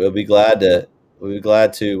 We'll be glad to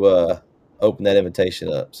open that invitation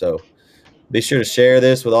up. So be sure to share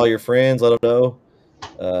this with all your friends. Let them know.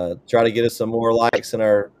 Try to get us some more likes in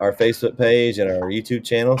our Facebook page and our YouTube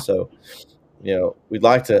channel. So,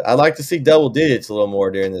 I'd like to see double digits a little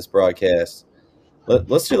more during this broadcast.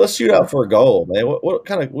 Let's shoot out for a goal, man. We want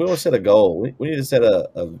to set a goal. We need to set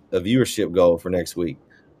a viewership goal for next week.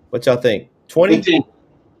 What y'all think? 20? 15?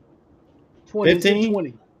 15?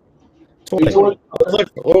 20. 20. We want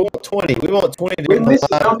 20. We want 20 to be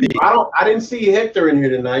some people. I didn't see Hector in here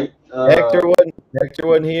tonight. Hector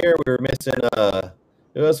wasn't here. We were missing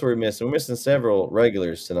who else were we missing? We're missing several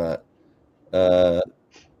regulars tonight.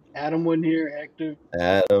 Adam wasn't here,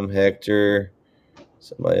 Hector.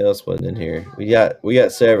 Somebody else wasn't in here. We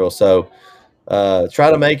got several. So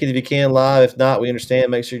try to make it if you can live. If not, we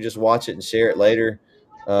understand. Make sure you just watch it and share it later.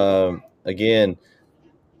 Again,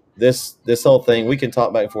 this whole thing, we can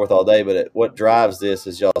talk back and forth all day, but what drives this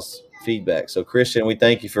is y'all's feedback. So Christian, we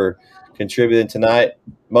thank you for contributing tonight.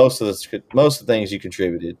 Most of the things you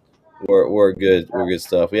contributed were good. Were good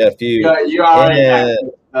stuff. We had a few. You already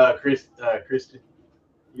got Christian.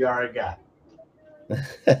 You already got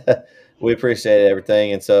it. We appreciate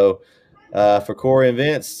everything. And so for Corey and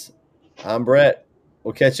Vince, I'm Brett.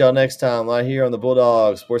 We'll catch y'all next time right here on the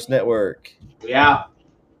Bulldog Sports Network. We out.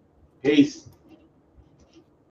 Peace.